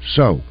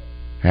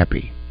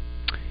happy.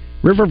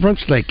 Riverfront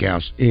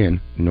Steakhouse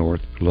in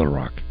North Little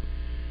Rock.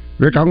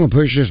 Rick, I'm going to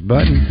push this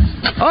button.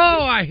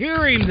 Oh, I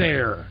hear him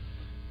there.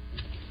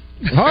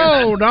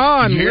 Hold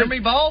on. You hear me,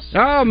 boss?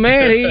 Oh,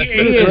 man,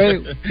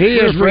 he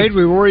is afraid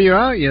we wore you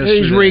out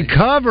yesterday. He's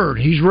recovered.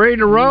 He's ready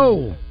to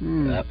roll.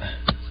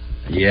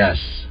 Yes.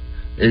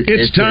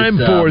 It's time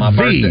for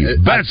the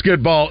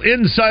Basketball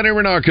Insider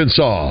in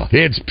Arkansas.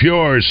 It's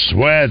pure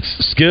sweats,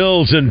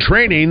 skills, and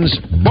trainings.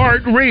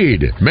 Bart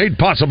Reed, made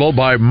possible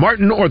by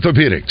Martin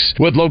Orthopedics,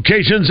 with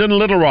locations in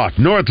Little Rock,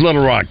 North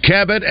Little Rock,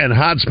 Cabot, and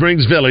Hot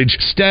Springs Village,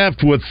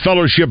 staffed with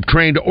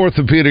fellowship-trained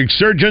orthopedic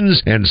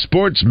surgeons and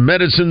sports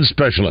medicine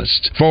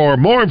specialists. For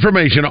more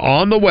information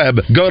on the web,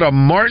 go to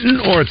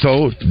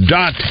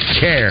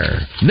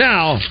martinortho.care.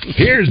 Now,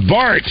 here's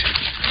Bart.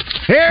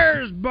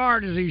 Here's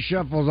Bart as he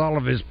shuffles all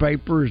of his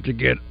papers to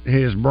get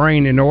his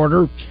brain in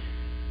order.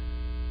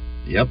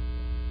 Yep.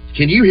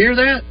 Can you hear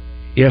that?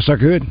 Yes, I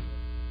could.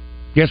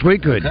 Yes, we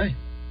could. Okay.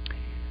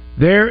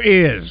 There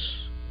is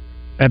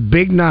a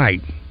big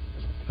night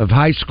of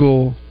high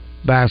school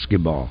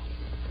basketball.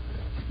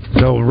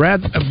 So we're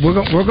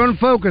going to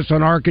focus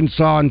on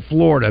Arkansas and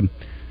Florida,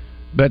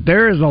 but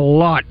there is a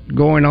lot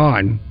going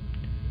on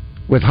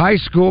with high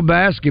school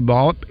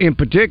basketball in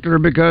particular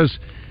because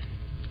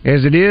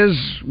as it is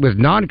with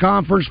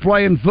non-conference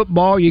play in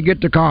football, you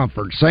get to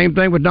conference. Same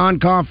thing with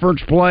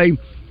non-conference play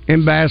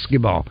in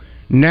basketball.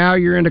 Now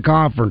you're into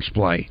conference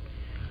play.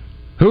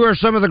 Who are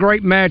some of the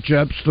great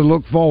matchups to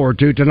look forward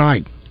to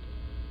tonight?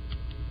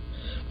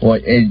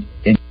 Boy, and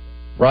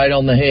right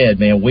on the head,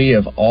 man. We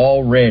have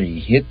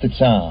already hit the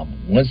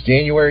time, once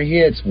January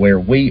hits, where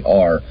we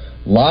are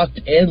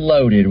locked and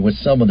loaded with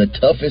some of the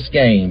toughest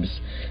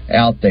games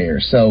out there.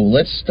 So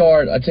let's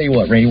start. I tell you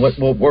what, Randy,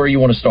 where you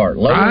want to start?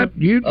 Lower,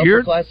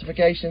 upper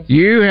classifications?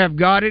 You have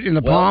got it in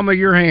the palm of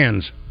your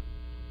hands.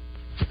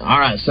 All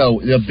right,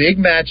 so the big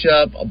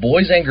matchup,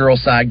 boys and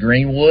girls side,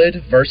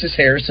 Greenwood versus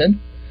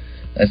Harrison.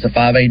 That's the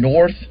 5A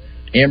North.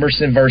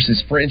 Emerson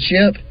versus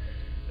Friendship.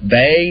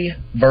 Bay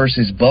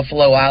versus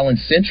Buffalo Island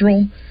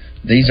Central.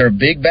 These are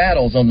big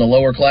battles on the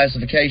lower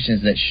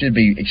classifications that should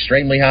be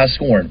extremely high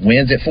scoring.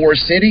 Wins at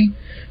Forest City.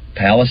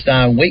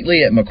 Palestine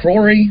Wheatley at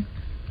McCrory.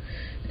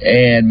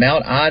 And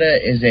Mount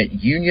Ida is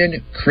at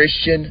Union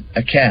Christian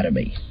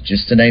Academy,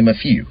 just to name a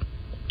few.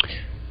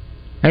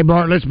 Hey,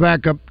 Bart, let's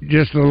back up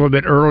just a little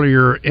bit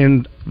earlier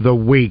in the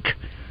week.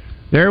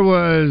 There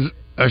was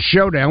a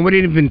showdown we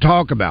didn't even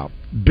talk about.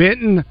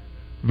 Benton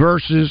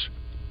versus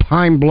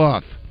Pine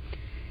Bluff.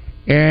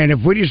 And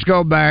if we just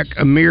go back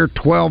a mere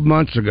 12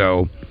 months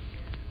ago,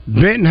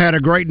 Benton had a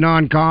great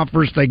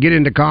non-conference. They get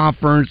into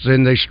conference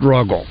and they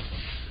struggle.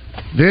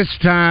 This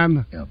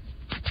time,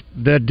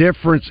 the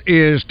difference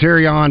is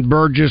Terrion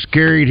Burgess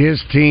carried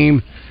his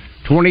team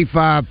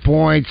 25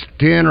 points,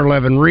 10 or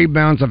 11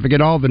 rebounds. I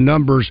forget all the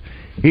numbers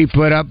he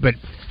put up, but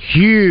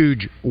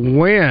huge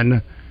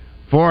win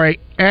for an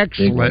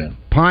excellent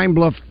Pine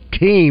Bluff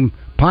team.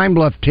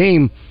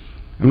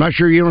 I'm not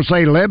sure you don't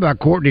say led by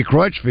Courtney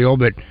Crutchfield,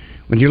 but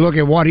when you look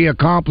at what he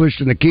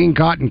accomplished in the King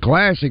Cotton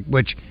Classic,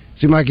 which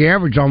seemed like he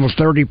averaged almost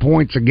 30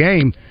 points a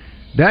game,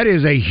 that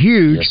is a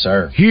huge,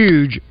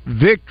 huge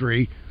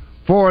victory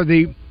for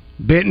the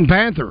Benton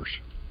Panthers.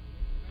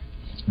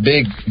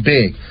 Big.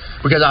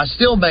 Because I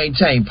still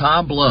maintain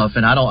Pine Bluff,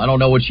 and I don't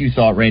know what you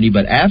thought, Randy,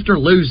 but after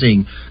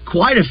losing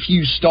quite a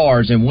few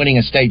stars and winning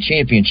a state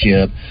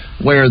championship,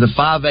 where the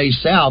 5A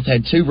South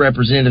had two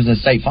representatives in the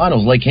state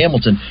finals, Lake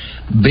Hamilton,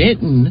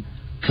 Benton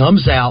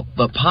comes out,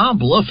 but Pine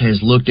Bluff has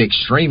looked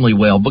extremely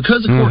well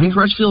because of Courtney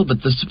Crutchfield,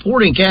 but the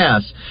supporting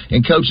cast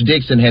and Coach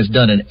Dixon has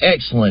done an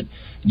excellent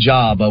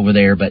job over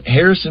there. But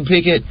Harrison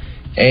Pickett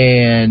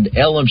and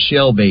Elam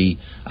Shelby,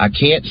 I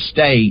can't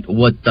state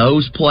what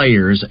those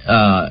players,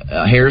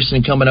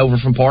 Harrison coming over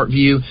from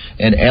Parkview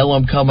and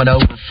Elam coming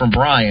over from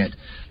Bryant,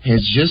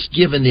 has just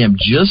given them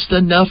just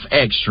enough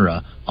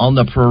extra on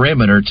the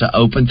perimeter to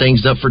open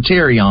things up for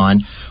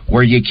Terrion,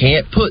 where you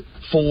can't put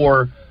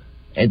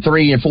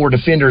 3 and 4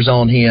 defenders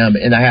on him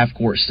in a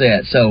half-court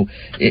set. So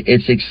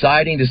it's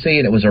exciting to see,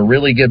 and it was a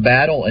really good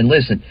battle. And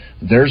listen,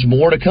 there's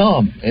more to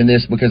come in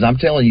this because I'm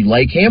telling you,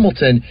 Lake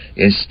Hamilton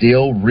is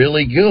still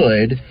really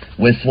good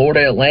with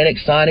Florida Atlantic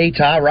signee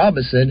Ty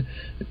Robinson.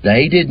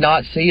 They did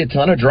not see a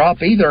ton of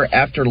drop either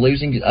after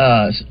losing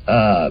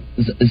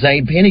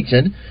Zane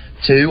Pennington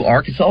to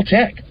Arkansas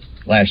Tech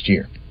last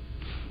year.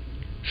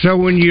 So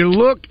when you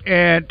look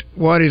at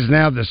what is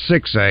now the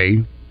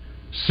 6A,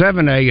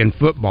 7A in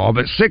football,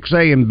 but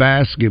 6A in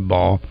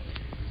basketball,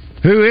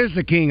 who is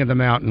the king of the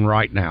mountain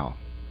right now?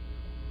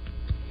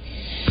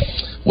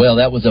 Well,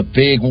 it was a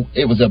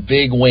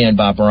big win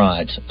by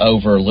Bryant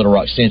over Little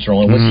Rock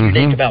Central. And what's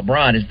unique about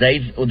Bryant is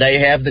they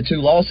have the 2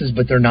 losses,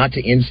 but they're not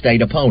to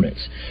in-state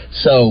opponents.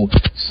 So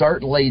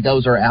certainly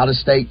those are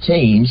out-of-state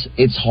teams.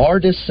 It's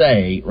hard to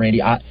say,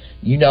 Randy.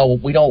 We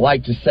don't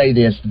like to say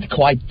this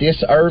quite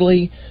this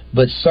early,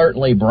 but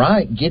certainly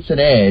Bryant gets an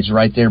edge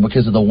right there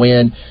because of the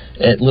win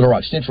at Little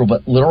Rock Central.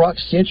 But Little Rock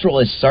Central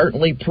has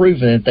certainly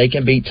proven that they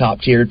can beat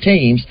top-tier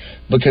teams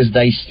because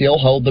they still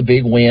hold the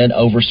big win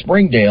over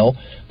Springdale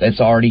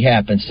that's already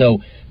happened. So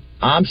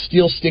I'm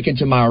still sticking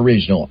to my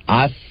original.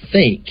 I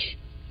think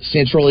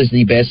Central is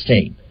the best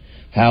team.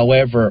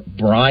 However,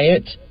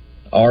 Bryant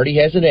already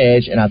has an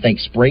edge, and I think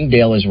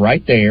Springdale is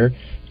right there.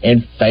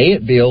 And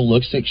Fayetteville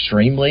looks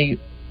extremely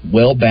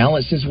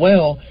well-balanced as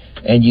well,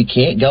 and you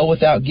can't go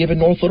without giving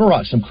North Little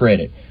Rock some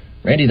credit.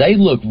 Randy, they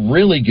look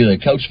really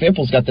good. Coach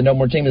Fimple's got the number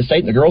one team in the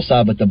state on the girls'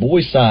 side, but the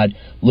boys' side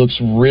looks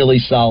really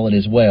solid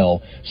as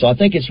well. So I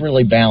think it's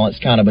really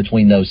balanced kind of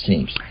between those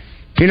teams.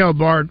 You know,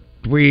 Bart,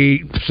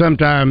 we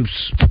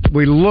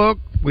look,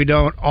 we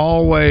don't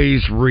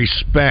always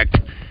respect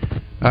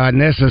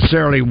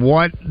necessarily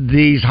what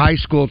these high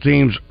school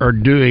teams are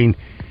doing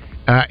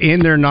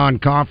in their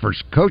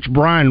non-conference. Coach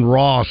Brian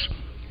Ross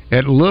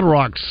at Little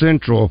Rock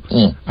Central,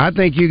 I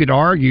think you could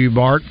argue,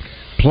 Bart,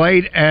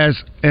 played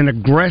as an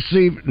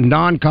aggressive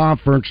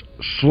non-conference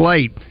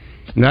slate.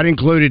 And that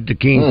included the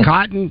King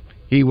Cotton.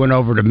 He went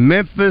over to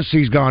Memphis.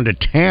 He's gone to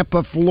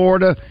Tampa,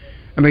 Florida.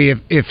 I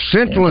mean, if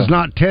Central is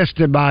not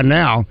tested by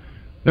now,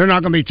 they're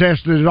not going to be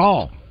tested at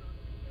all.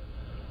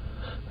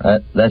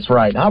 That's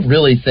right. I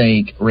really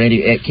think,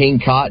 Randy, at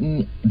King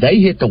Cotton, they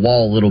hit the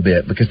wall a little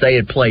bit because they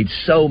had played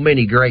so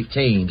many great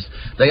teams.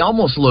 They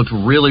almost looked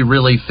really,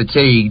 really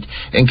fatigued,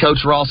 and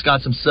Coach Ross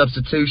got some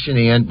substitution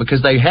in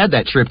because they had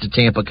that trip to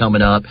Tampa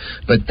coming up,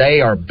 but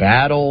they are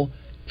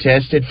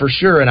battle-tested for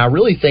sure, and I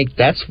really think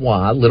that's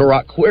why Little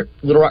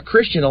Rock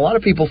Christian, a lot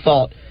of people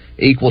thought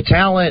equal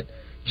talent,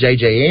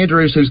 J.J.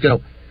 Andrews, who's going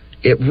to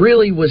 – it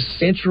really was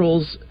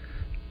Central's –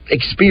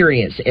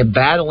 experience in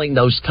battling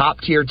those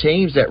top-tier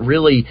teams that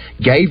really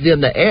gave them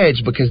the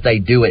edge because they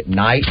do it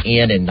night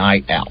in and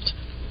night out.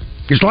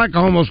 It's like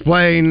almost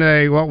playing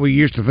what we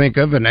used to think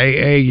of an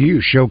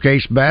AAU,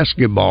 showcase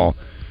basketball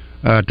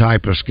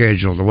type of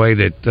schedule, the way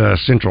that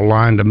Central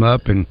lined them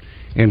up and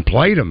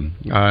played them.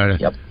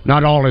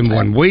 Not all in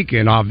one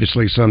weekend,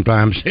 obviously,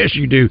 sometimes, as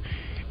you do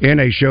in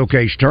a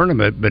showcase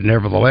tournament, but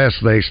nevertheless,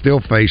 they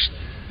still faced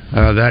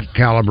that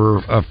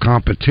caliber of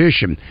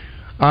competition.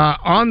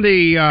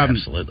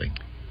 Absolutely.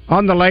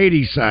 On the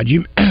ladies' side,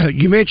 you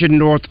mentioned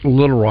North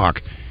Little Rock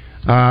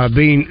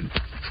being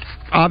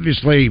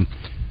obviously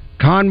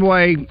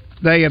Conway.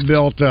 They have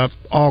built up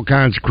all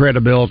kinds of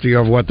credibility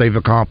over what they've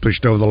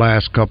accomplished over the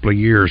last couple of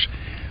years.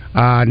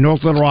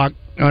 North Little Rock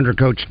under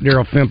Coach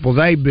Daryl Fimple,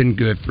 they've been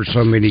good for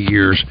so many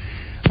years.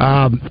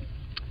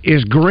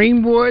 Is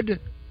Greenwood?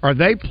 Are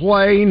they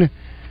playing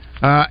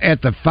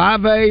at the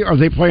 5A? Or are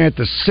they playing at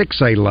the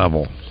 6A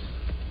level?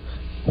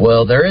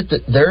 Well, they're at the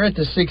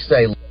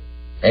 6A,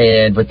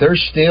 but they're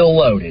still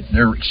loaded.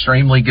 They're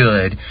extremely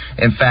good.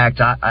 In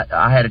fact,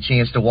 I had a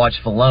chance to watch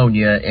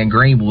Follonia and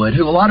Greenwood,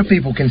 who a lot of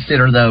people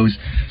consider those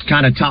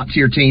kind of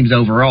top-tier teams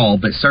overall,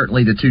 but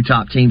certainly the two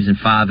top teams in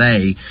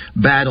 5A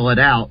battle it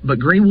out. But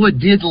Greenwood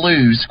did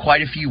lose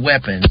quite a few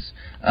weapons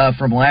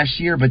from last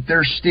year, but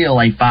they're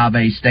still a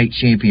 5A state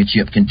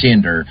championship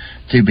contender,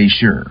 to be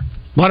sure.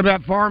 What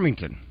about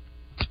Farmington?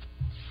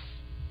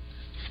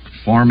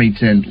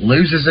 Farmington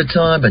loses a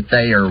ton, but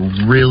they are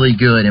really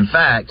good. In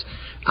fact,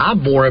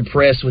 I'm more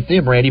impressed with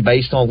them, Randy,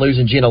 based on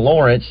losing Jenna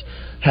Lawrence,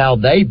 how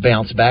they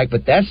bounce back,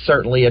 but that's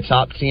certainly a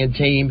top 10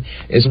 team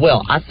as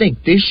well. I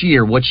think this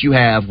year what you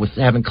have with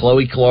having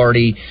Chloe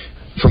Clardy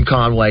from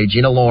Conway,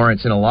 Jenna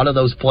Lawrence, and a lot of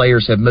those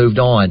players have moved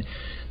on,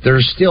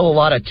 there's still a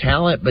lot of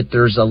talent, but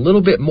there's a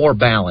little bit more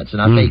balance.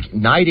 And I think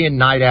night in,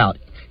 night out,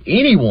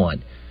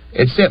 anyone –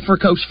 except for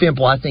Coach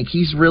Fimple, I think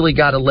he's really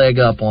got a leg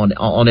up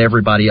on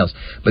everybody else.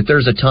 But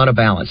there's a ton of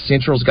balance.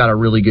 Central's got a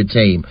really good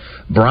team.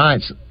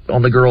 Bryant's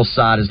on the girls'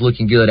 side is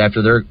looking good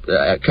after their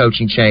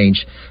coaching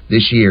change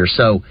this year.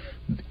 So,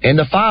 and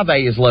the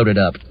 5A is loaded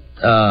up.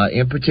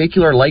 In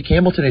particular, Lake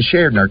Hamilton and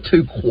Sheridan are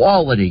two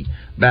quality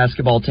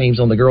basketball teams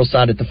on the girls'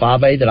 side at the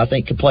 5A that I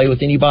think could play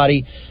with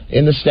anybody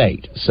in the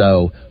state.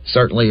 So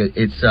certainly,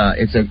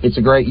 it's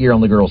a great year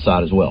on the girls'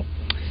 side as well.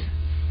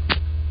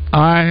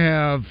 I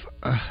have.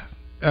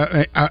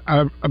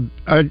 I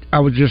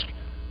was just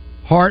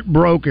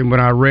heartbroken when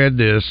I read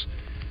this,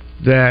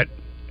 that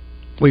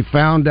we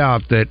found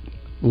out that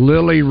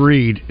Lily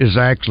Reed is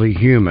actually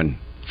human.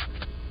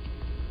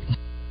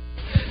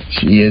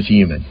 She is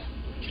human.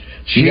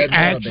 She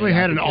actually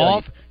had an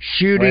off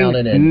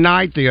shooting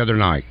night the other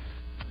night.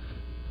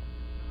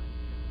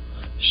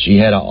 She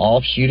had an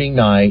off shooting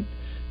night,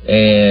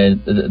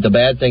 and the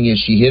bad thing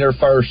is she hit her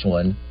first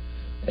one.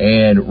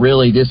 And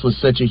really, this was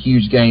such a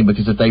huge game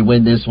because if they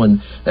win this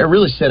one, they're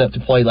really set up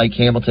to play Lake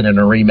Hamilton in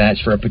a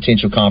rematch for a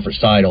potential conference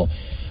title.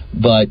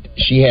 But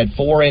she had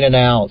 4 in and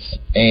outs,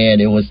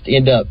 and it was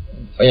end up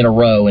in a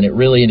row, and it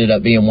really ended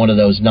up being one of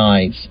those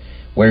nights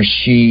where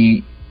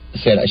she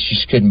said she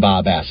just couldn't buy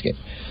a basket.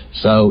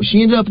 So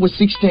she ended up with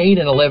 16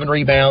 and 11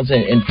 rebounds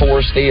and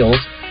 4 steals,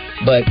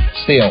 but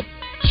still,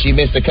 she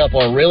missed a couple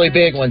of really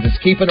big ones. It's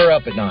keeping her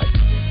up at night.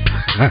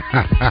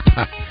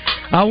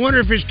 I wonder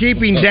if it's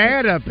keeping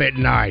Dad up at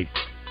night.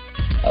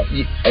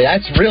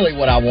 That's really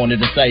what I wanted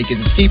to say, because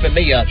it's keeping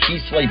me up.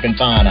 She's sleeping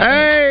fine.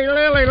 Hey,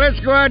 Lily, let's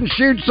go out and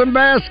shoot some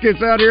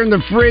baskets out here in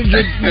the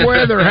frigid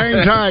weather.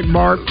 Hang tight,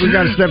 Mark. We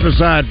got to step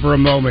aside for a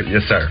moment.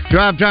 Yes, sir.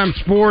 Drive Time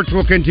Sports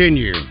will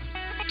continue.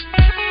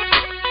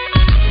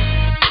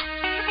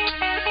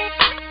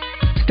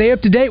 Stay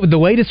up to date with the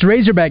latest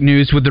Razorback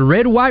news with the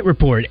Red White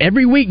Report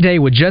every weekday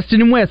with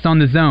Justin and Wes on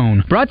The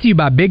Zone. Brought to you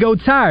by Big O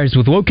Tires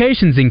with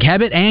locations in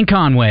Cabot and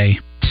Conway.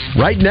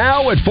 Right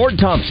now at Fort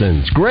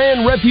Thompson's,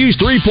 Grand Refuge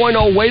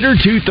 3.0 waiter,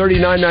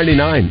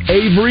 $239.99.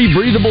 Avery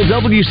Breathable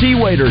WC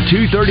waiter,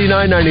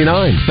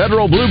 $239.99.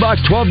 Federal Blue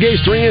Box 12-gauge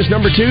 3-inch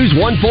number 2s,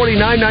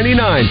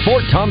 $149.99.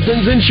 Fort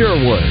Thompson's in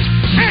Sherwood.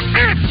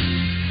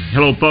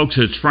 Hello, folks.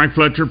 It's Frank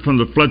Fletcher from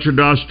the Fletcher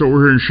Dodge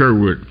store here in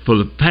Sherwood. For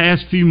the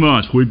past few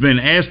months, we've been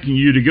asking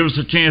you to give us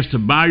a chance to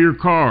buy your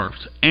cars,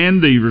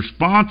 and the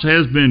response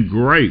has been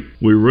great.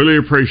 We really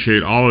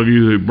appreciate all of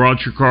you who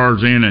brought your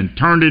cars in and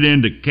turned it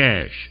into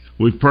cash.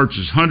 We've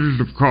purchased hundreds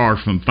of cars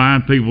from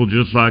fine people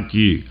just like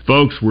you.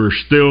 Folks, we're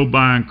still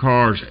buying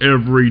cars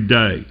every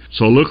day.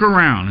 So look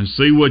around and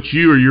see what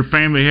you or your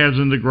family has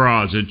in the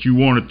garage that you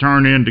want to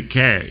turn into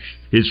cash.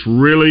 It's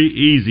really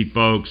easy,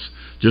 folks.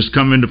 Just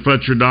come into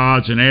Fletcher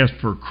Dodge and ask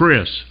for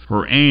Chris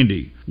or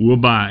Andy. We'll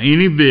buy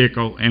any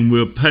vehicle and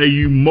we'll pay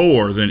you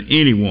more than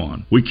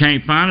anyone. We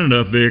can't find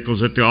enough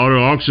vehicles at the auto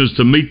auctions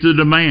to meet the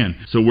demand,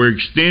 so we're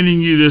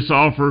extending you this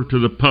offer to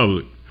the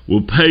public.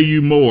 We'll pay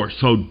you more,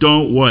 so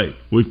don't wait.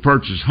 We've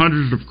purchased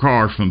hundreds of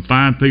cars from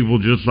fine people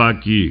just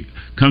like you.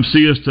 Come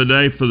see us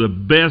today for the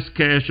best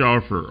cash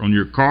offer on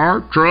your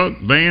car, truck,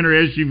 van, or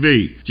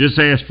SUV. Just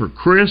ask for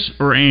Chris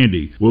or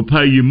Andy. We'll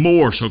pay you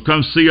more, so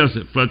come see us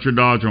at Fletcher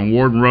Dodge on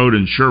Warden Road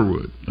in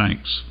Sherwood.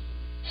 Thanks.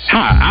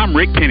 Hi, I'm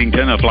Rick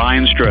Pennington of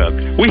Lions Drug.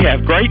 We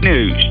have great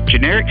news.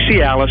 Generic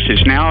Cialis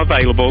is now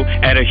available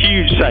at a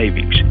huge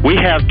savings. We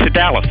have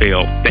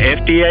Tadalafil, the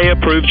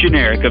FDA-approved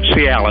generic of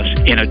Cialis,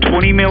 in a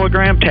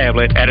 20-milligram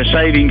tablet at a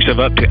savings of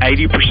up to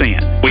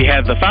 80%. We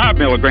have the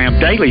 5-milligram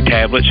daily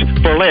tablets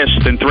for less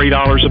than $3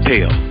 a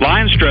pill.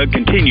 Lions Drug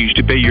continues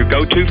to be your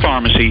go-to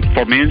pharmacy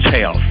for men's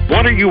health.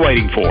 What are you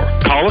waiting for?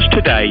 Call us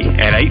today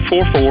at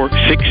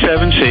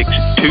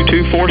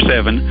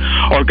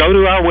 844-676-2247 or go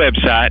to our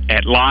website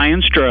at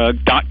lionsdrug.com.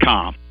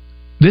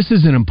 This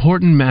is an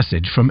important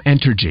message from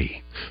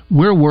Entergy.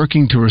 We're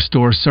working to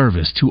restore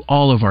service to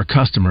all of our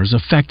customers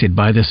affected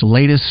by this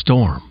latest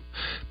storm.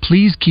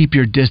 Please keep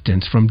your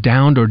distance from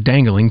downed or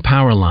dangling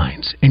power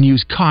lines and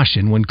use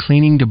caution when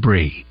cleaning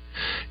debris.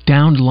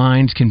 Downed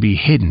lines can be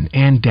hidden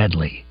and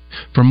deadly.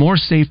 For more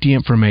safety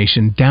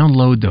information,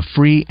 download the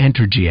free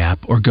Entergy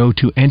app or go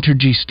to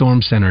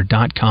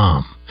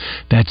EntergyStormCenter.com.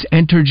 That's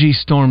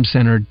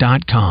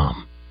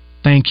EntergyStormCenter.com.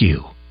 Thank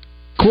you.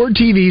 Cord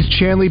TV's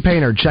Chanley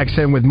Painter checks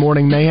in with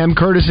Morning Mayhem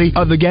courtesy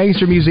of the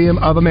Gangster Museum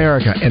of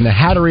America and the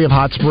Hattery of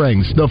Hot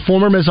Springs. The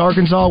former Miss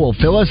Arkansas will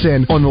fill us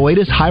in on the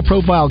latest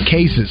high-profile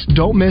cases.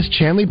 Don't miss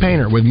Chanley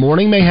Painter with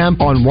Morning Mayhem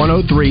on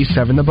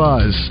 103.7 The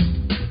Buzz.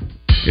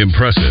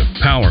 Impressive,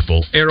 powerful,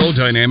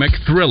 aerodynamic,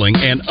 thrilling,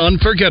 and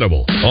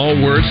unforgettable. All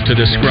words to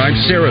describe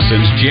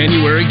Saracen's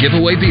January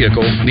giveaway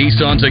vehicle,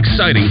 Nissan's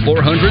exciting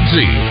 400Z.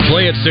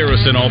 Play at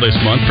Saracen all this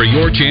month for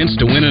your chance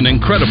to win an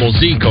incredible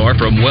Z car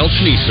from Welch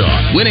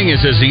Nissan. Winning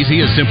is as easy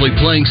as simply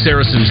playing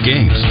Saracen's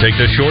games. Take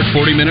the short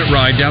 40-minute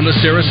ride down to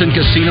Saracen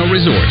Casino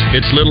Resort.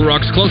 It's Little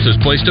Rock's closest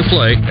place to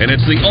play, and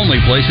it's the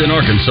only place in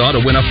Arkansas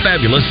to win a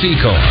fabulous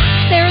Z car.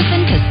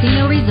 Saracen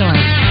Casino Resort.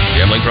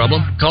 Gambling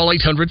problem? Call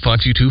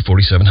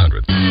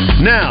 800-522-4700.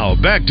 Now,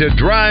 back to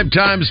Drive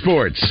Time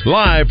Sports,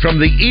 live from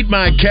the Eat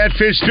My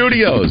Catfish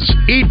studios.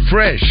 Eat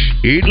fresh,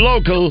 eat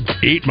local,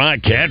 eat my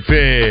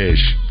catfish.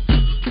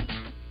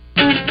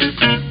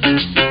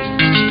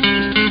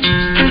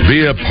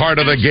 Be a part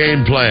of the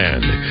game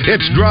plan.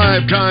 It's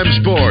Drive Time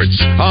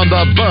Sports on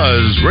the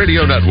Buzz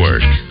Radio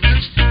Network.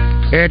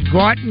 At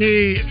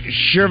Gwatney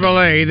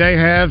Chevrolet, they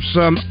have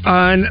some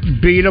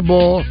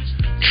unbeatable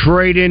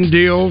trade-in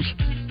deals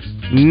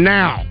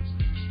now.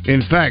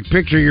 In fact,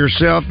 picture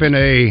yourself in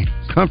a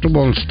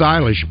comfortable and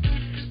stylish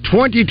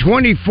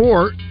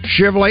 2024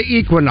 Chevrolet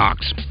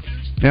Equinox.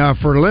 Now,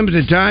 for a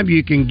limited time,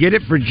 you can get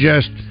it for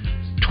just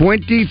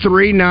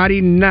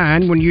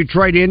 $23.99 when you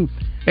trade in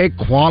a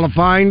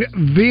qualifying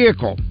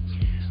vehicle.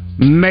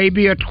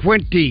 Maybe a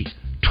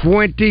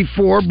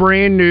 2024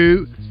 brand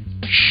new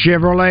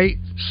Chevrolet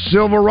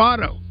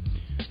Silverado.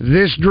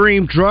 This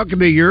dream truck can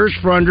be yours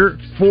for under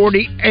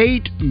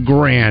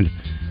 $48,000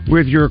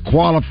 with your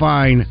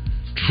qualifying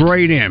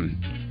trade-in.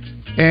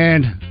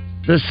 And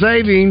the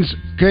savings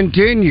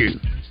continue.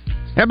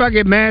 How about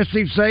get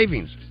massive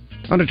savings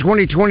on the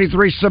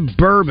 2023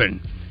 Suburban?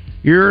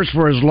 Yours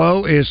for as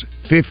low as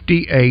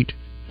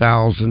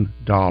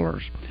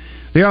 $58,000.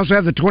 They also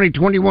have the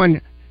 2021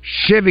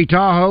 Chevy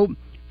Tahoe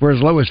for as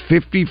low as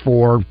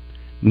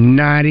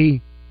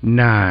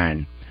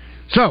 $54,999.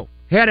 So,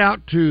 head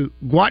out to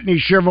Gwatney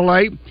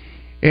Chevrolet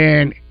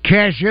and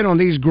cash in on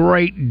these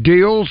great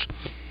deals.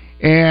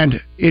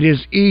 And it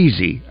is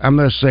easy, I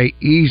must say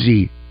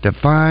easy to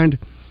find,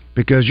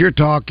 because you're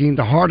talking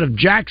the heart of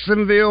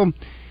Jacksonville.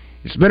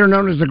 It's better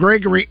known as the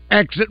Gregory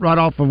exit right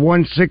off of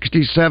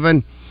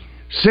 167.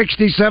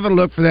 67,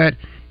 look for that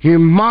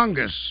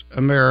humongous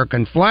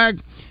American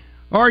flag.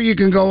 Or you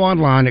can go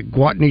online at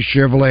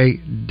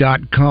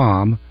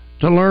GwatneyChevrolet.com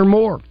to learn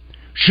more.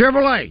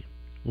 Chevrolet,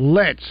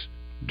 let's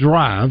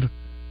drive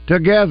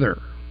together.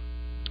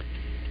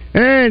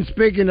 And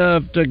speaking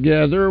of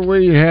together,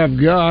 we have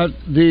got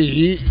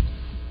the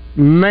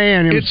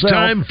man himself. It's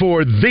time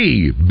for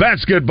the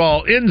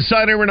Basketball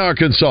Insider in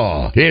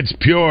Arkansas. It's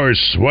pure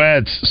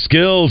sweats,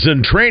 skills,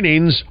 and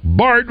trainings.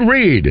 Bart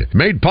Reed.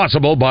 Made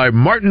possible by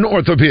Martin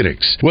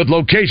Orthopedics. With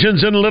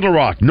locations in Little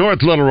Rock,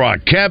 North Little Rock,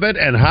 Cabot,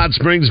 and Hot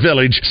Springs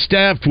Village.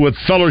 Staffed with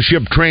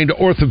fellowship-trained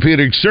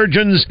orthopedic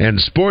surgeons and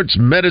sports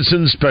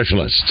medicine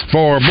specialists.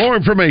 For more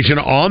information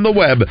on the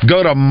web,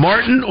 go to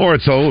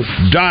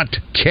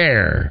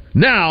martinortho.care.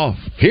 Now,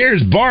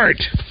 here's Bart.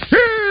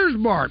 Here's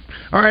Bart.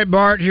 All right,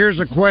 Bart, here's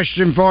a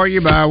question for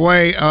you by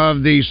way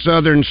of the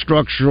Southern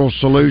Structural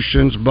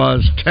Solutions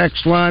Buzz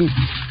text line.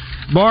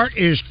 Bart,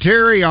 is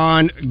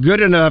Terrion good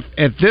enough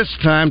at this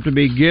time to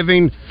be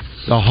giving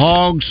the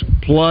Hogs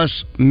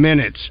plus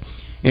minutes?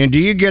 And do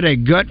you get a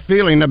gut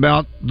feeling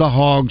about the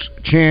Hogs'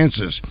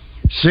 chances?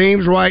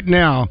 Seems right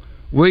now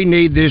we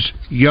need this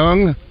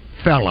young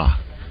fella.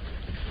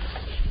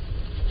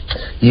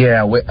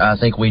 Yeah, I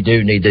think we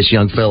do need this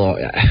young fellow.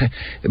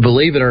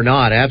 Believe it or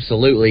not,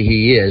 absolutely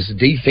he is.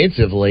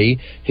 Defensively,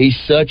 he's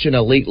such an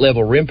elite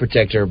level rim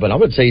protector, but I'm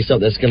going to tell you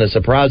something that's going to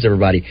surprise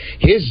everybody.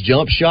 His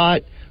jump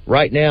shot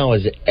right now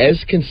is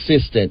as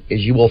consistent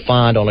as you will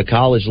find on a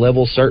college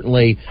level,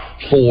 certainly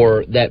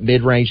for that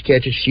mid-range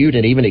catch and shoot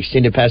and even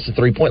extended past the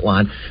three-point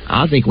line.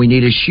 I think we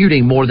need his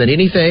shooting more than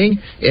anything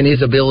and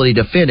his ability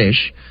to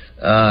finish.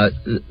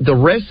 The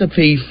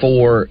recipe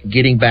for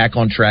getting back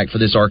on track for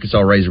this Arkansas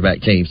Razorback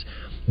teams,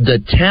 the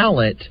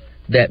talent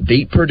that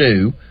beat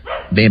Purdue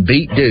and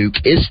beat Duke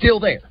is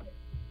still there.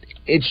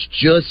 It's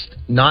just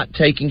not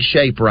taking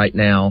shape right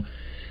now.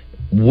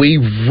 We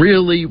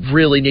really,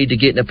 really need to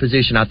get in a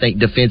position, I think,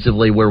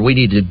 defensively where we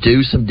need to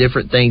do some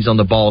different things on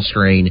the ball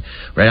screen.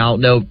 Right? I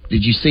don't know,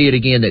 did you see it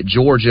again that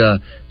Georgia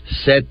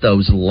set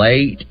those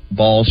late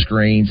ball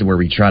screens where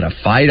we try to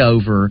fight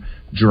over,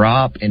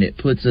 drop, and it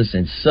puts us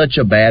in such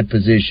a bad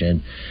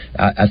position?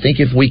 I think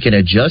if we can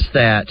adjust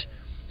that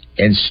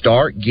and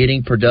start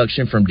getting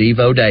production from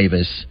Devo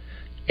Davis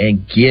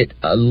and get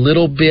a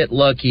little bit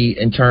lucky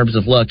in terms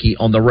of lucky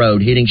on the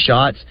road, hitting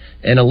shots,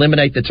 and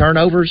eliminate the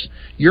turnovers,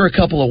 you're a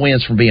couple of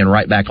wins from being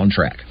right back on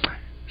track.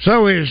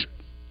 So is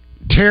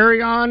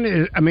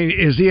Terrion,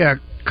 is he a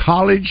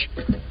college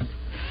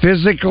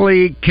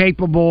physically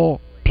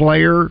capable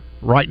player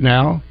right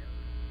now?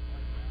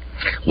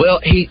 Well,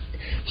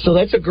 so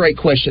that's a great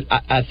question.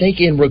 I think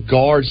in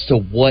regards to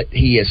what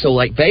he is, so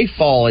like Bay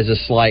Fall is a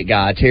slight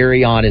guy.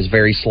 Terrion is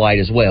very slight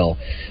as well.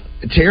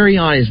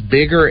 Terrion is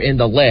bigger in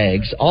the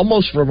legs,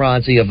 almost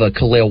reminds me of a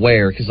Khalil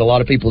Ware, because a lot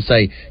of people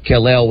say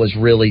Khalil was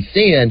really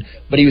thin,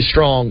 but he was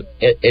strong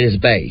at his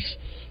base.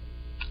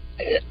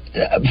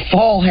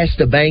 Fall has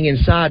to bang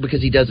inside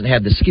because he doesn't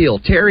have the skill.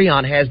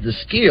 Terrion has the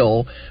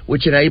skill,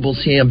 which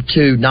enables him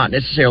to not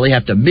necessarily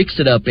have to mix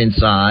it up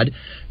inside,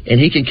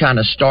 and he can kind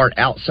of start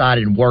outside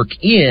and work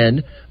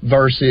in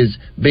versus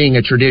being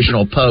a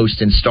traditional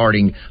post and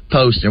starting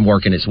post and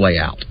working its way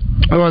out.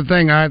 Well, the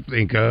thing I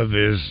think of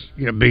is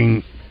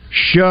being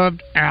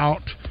shoved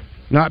out,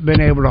 not being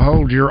able to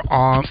hold your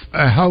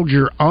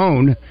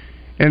own,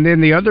 and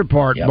then the other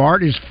part, yep,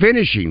 Bart, is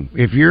finishing.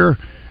 If you're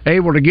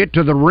able to get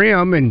to the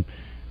rim and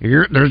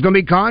there's going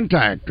to be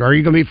contact, are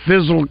you going to be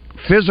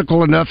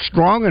physical enough,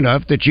 strong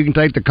enough that you can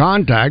take the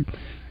contact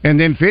and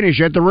then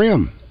finish at the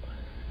rim?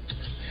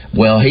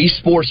 Well, he's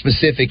sport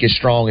specific as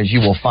strong as you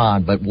will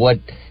find, but what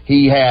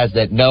he has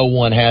that no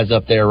one has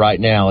up there right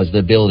now is the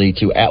ability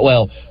to,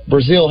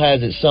 Brazil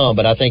has it some,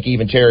 but I think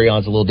even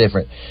Terrion's a little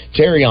different.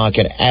 Terrion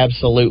can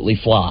absolutely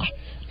fly.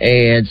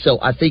 And so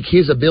I think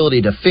his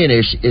ability to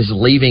finish is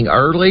leaving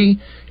early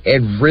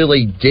and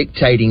really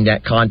dictating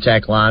that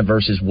contact line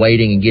versus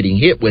waiting and getting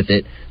hit with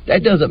it.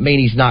 That doesn't mean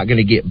he's not going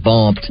to get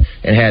bumped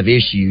and have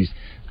issues.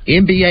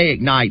 NBA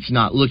Ignite's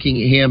not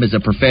looking at him as a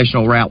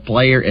professional route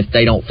player if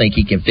they don't think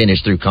he can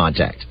finish through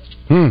contact.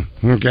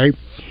 Okay.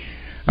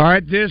 All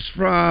right, this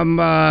from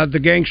the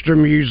Gangster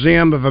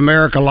Museum of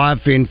America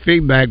Live Feed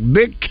Feedback.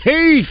 Big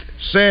Keith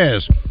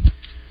says,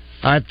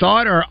 I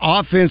thought our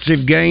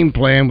offensive game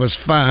plan was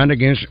fine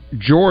against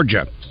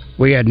Georgia.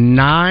 We had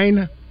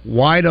 9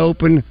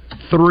 wide-open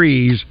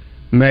threes,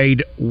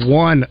 made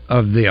 1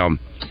 of them.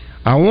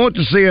 I want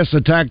to see us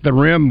attack the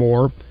rim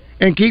more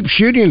and keep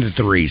shooting the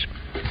threes.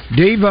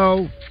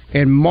 Devo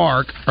and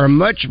Mark are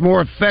much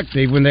more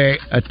effective when they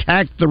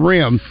attack the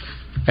rim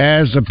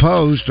as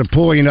opposed to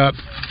pulling up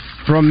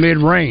from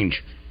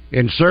mid-range.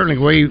 And certainly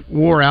we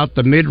wore out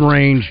the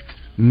mid-range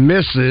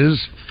misses,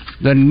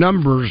 the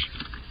numbers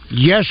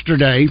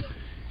yesterday,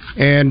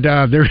 and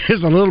there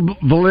is a little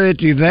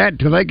validity to that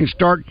until they can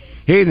start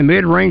hitting the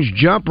mid-range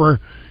jumper.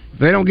 If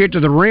they don't get to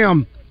the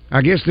rim,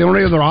 I guess the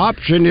only other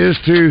option is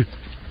to,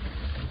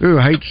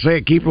 I hate to say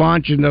it, keep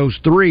launching those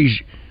threes,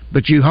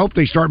 but you hope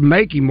they start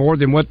making more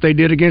than what they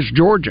did against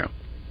Georgia.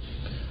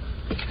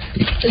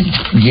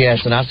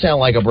 Yes, and I sound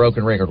like a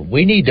broken record.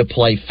 We need to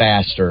play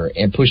faster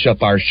and push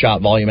up our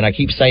shot volume, and I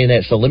keep saying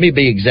that, so let me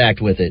be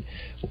exact with it.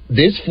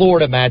 This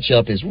Florida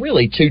matchup is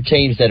really 2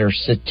 teams that are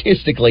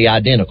statistically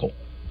identical.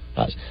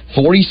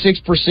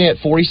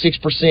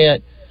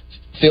 46%,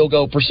 field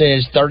goal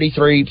percentage,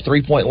 33,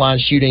 three-point line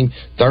shooting,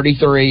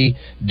 33,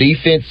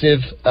 defensive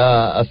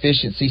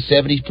efficiency,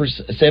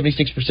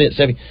 76%,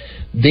 70.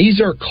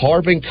 These are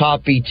carbon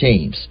copy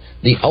teams.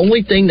 The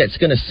only thing that's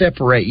going to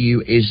separate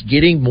you is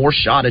getting more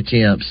shot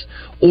attempts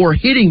or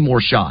hitting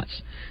more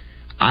shots.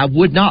 I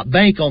would not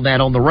bank on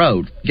that on the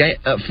road.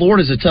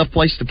 Florida's a tough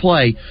place to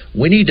play.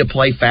 We need to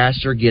play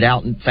faster, get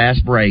out in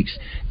fast breaks,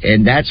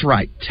 and that's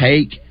right.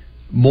 Take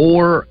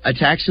more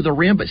attacks to the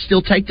rim, but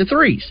still take the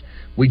threes.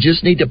 We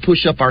just need to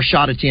push up our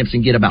shot attempts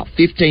and get about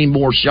 15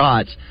 more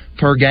shots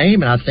per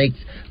game, and I think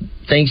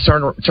things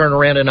turn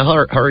around in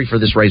a hurry for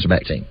this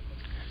Razorback team.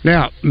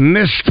 Now,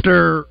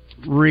 Mr.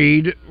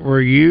 Reed,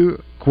 were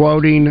you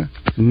quoting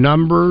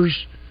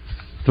numbers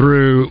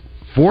through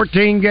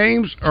 14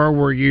 games, or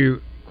were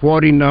you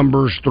quoting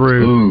numbers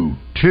through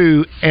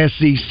 2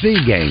 SEC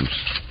games?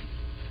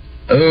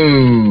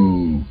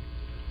 Ooh.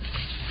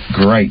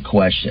 Great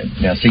question.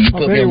 Now, see, you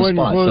put me on the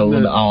spot, so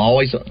I'll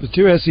always... The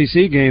 2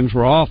 SEC games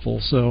were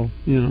awful, so,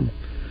 And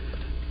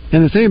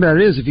the thing about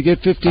it is, if you get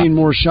 15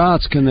 more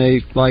shots, can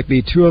they,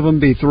 be 2 of them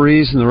be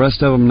threes and the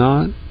rest of them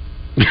not?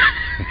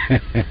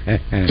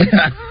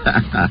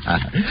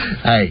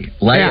 Hey,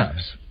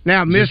 layups.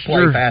 Now, just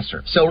play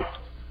faster. So,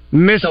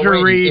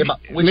 Mr. Reed,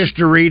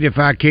 Mr. Reed, if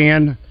I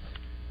can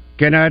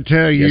I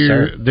tell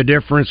you the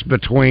difference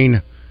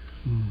between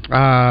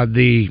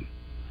the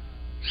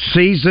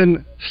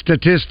season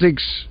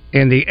statistics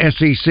and the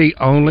SEC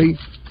only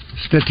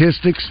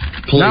statistics?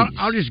 Please. Now,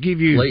 I'll just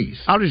give you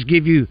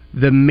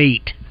the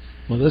meat.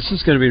 Well, this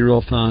is going to be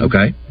real fun.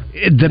 Okay.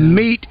 The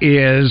meat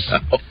is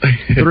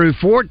through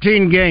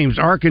 14 games,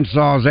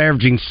 Arkansas is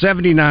averaging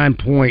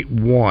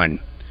 79.1,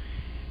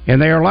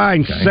 and they are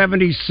allowing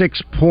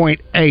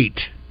 76.8.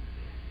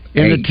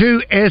 In the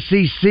 2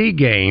 SEC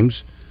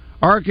games,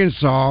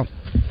 Arkansas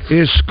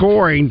is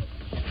scoring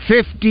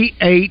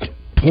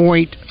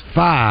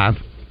 58.5,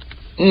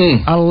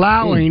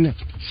 allowing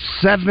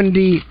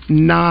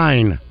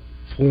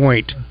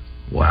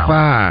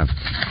 79.5.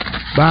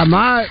 By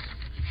my,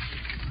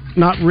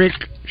 not Rick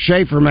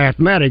Shaeffer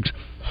mathematics,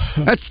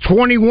 that's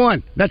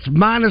 21. That's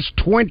minus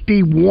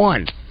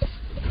 21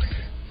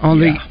 on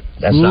the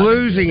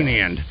losing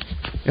end.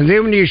 And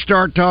then when you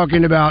start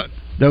talking about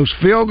those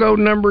field goal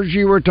numbers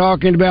you were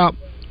talking about,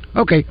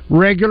 okay,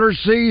 regular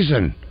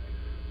season,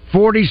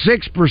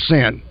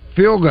 46%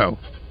 field goal.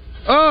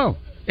 Oh,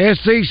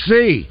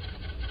 SEC,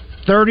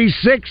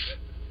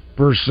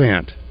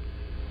 36%.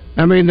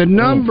 I mean, the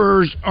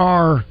numbers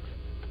are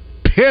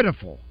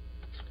pitiful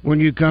when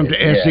you come to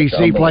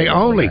SEC play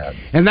only.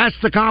 And that's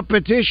the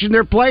competition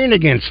they're playing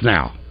against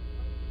now.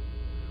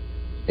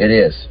 It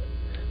is.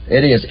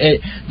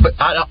 But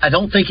I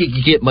don't think it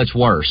could get much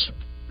worse.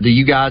 Do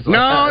you guys?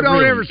 No,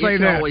 don't ever say that. It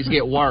can always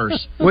get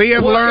worse. We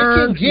have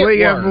learned.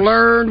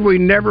 We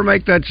never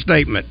make that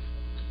statement.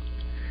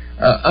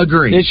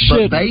 Agreed. It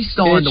should. But based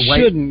on the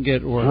way, shouldn't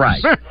get worse.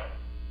 Right.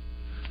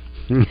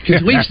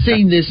 Because we've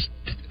seen this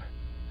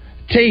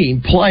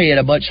team play at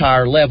a much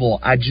higher level.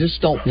 I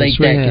just don't think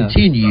that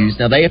continues.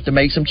 Now, they have to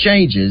make some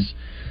changes,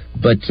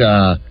 but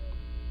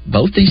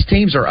both these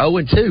teams are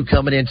 0-2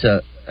 coming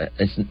into,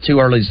 it's too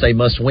early to say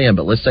must win,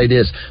 but let's say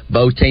this,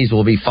 both teams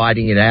will be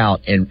fighting it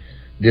out, and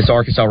this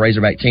Arkansas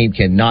Razorback team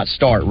cannot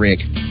start, Rick,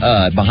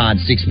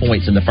 behind 6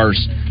 points in the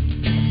first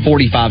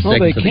 45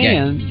 seconds of the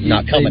game.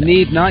 Not coming.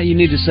 You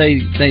need to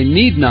say they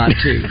need not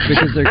to,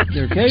 because they're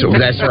capable. So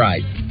that's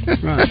right.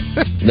 Right.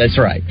 That's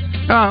right.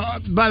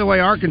 By the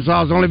way,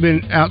 Arkansas has only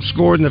been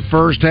outscored in the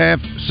first half,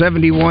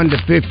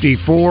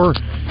 71-54.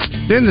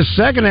 Then the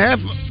second half,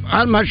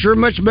 I'm not sure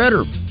much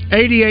better,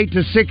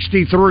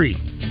 88-63.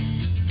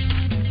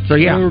 So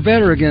yeah, they were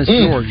better against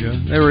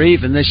Georgia. They were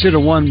even. They should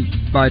have won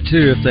by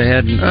 2 if they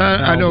hadn't.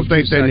 I don't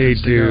think they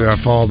need to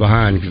fall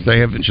behind because they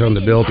haven't shown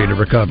the ability to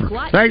recover.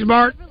 Thanks,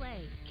 Bart.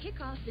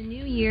 The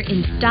new year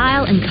in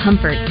style and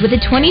comfort with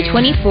the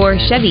 2024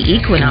 Chevy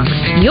Equinox.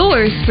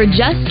 Yours for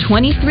just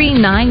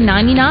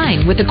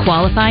 $23,999 with a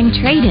qualifying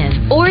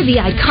trade-in. Or the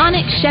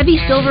iconic Chevy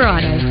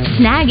Silverado.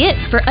 Snag it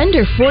for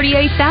under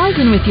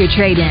 $48,000 with your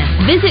trade-in.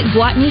 Visit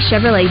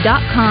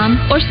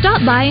GuatneyChevrolet.com or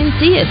stop by and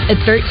see us at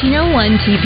 1301 TP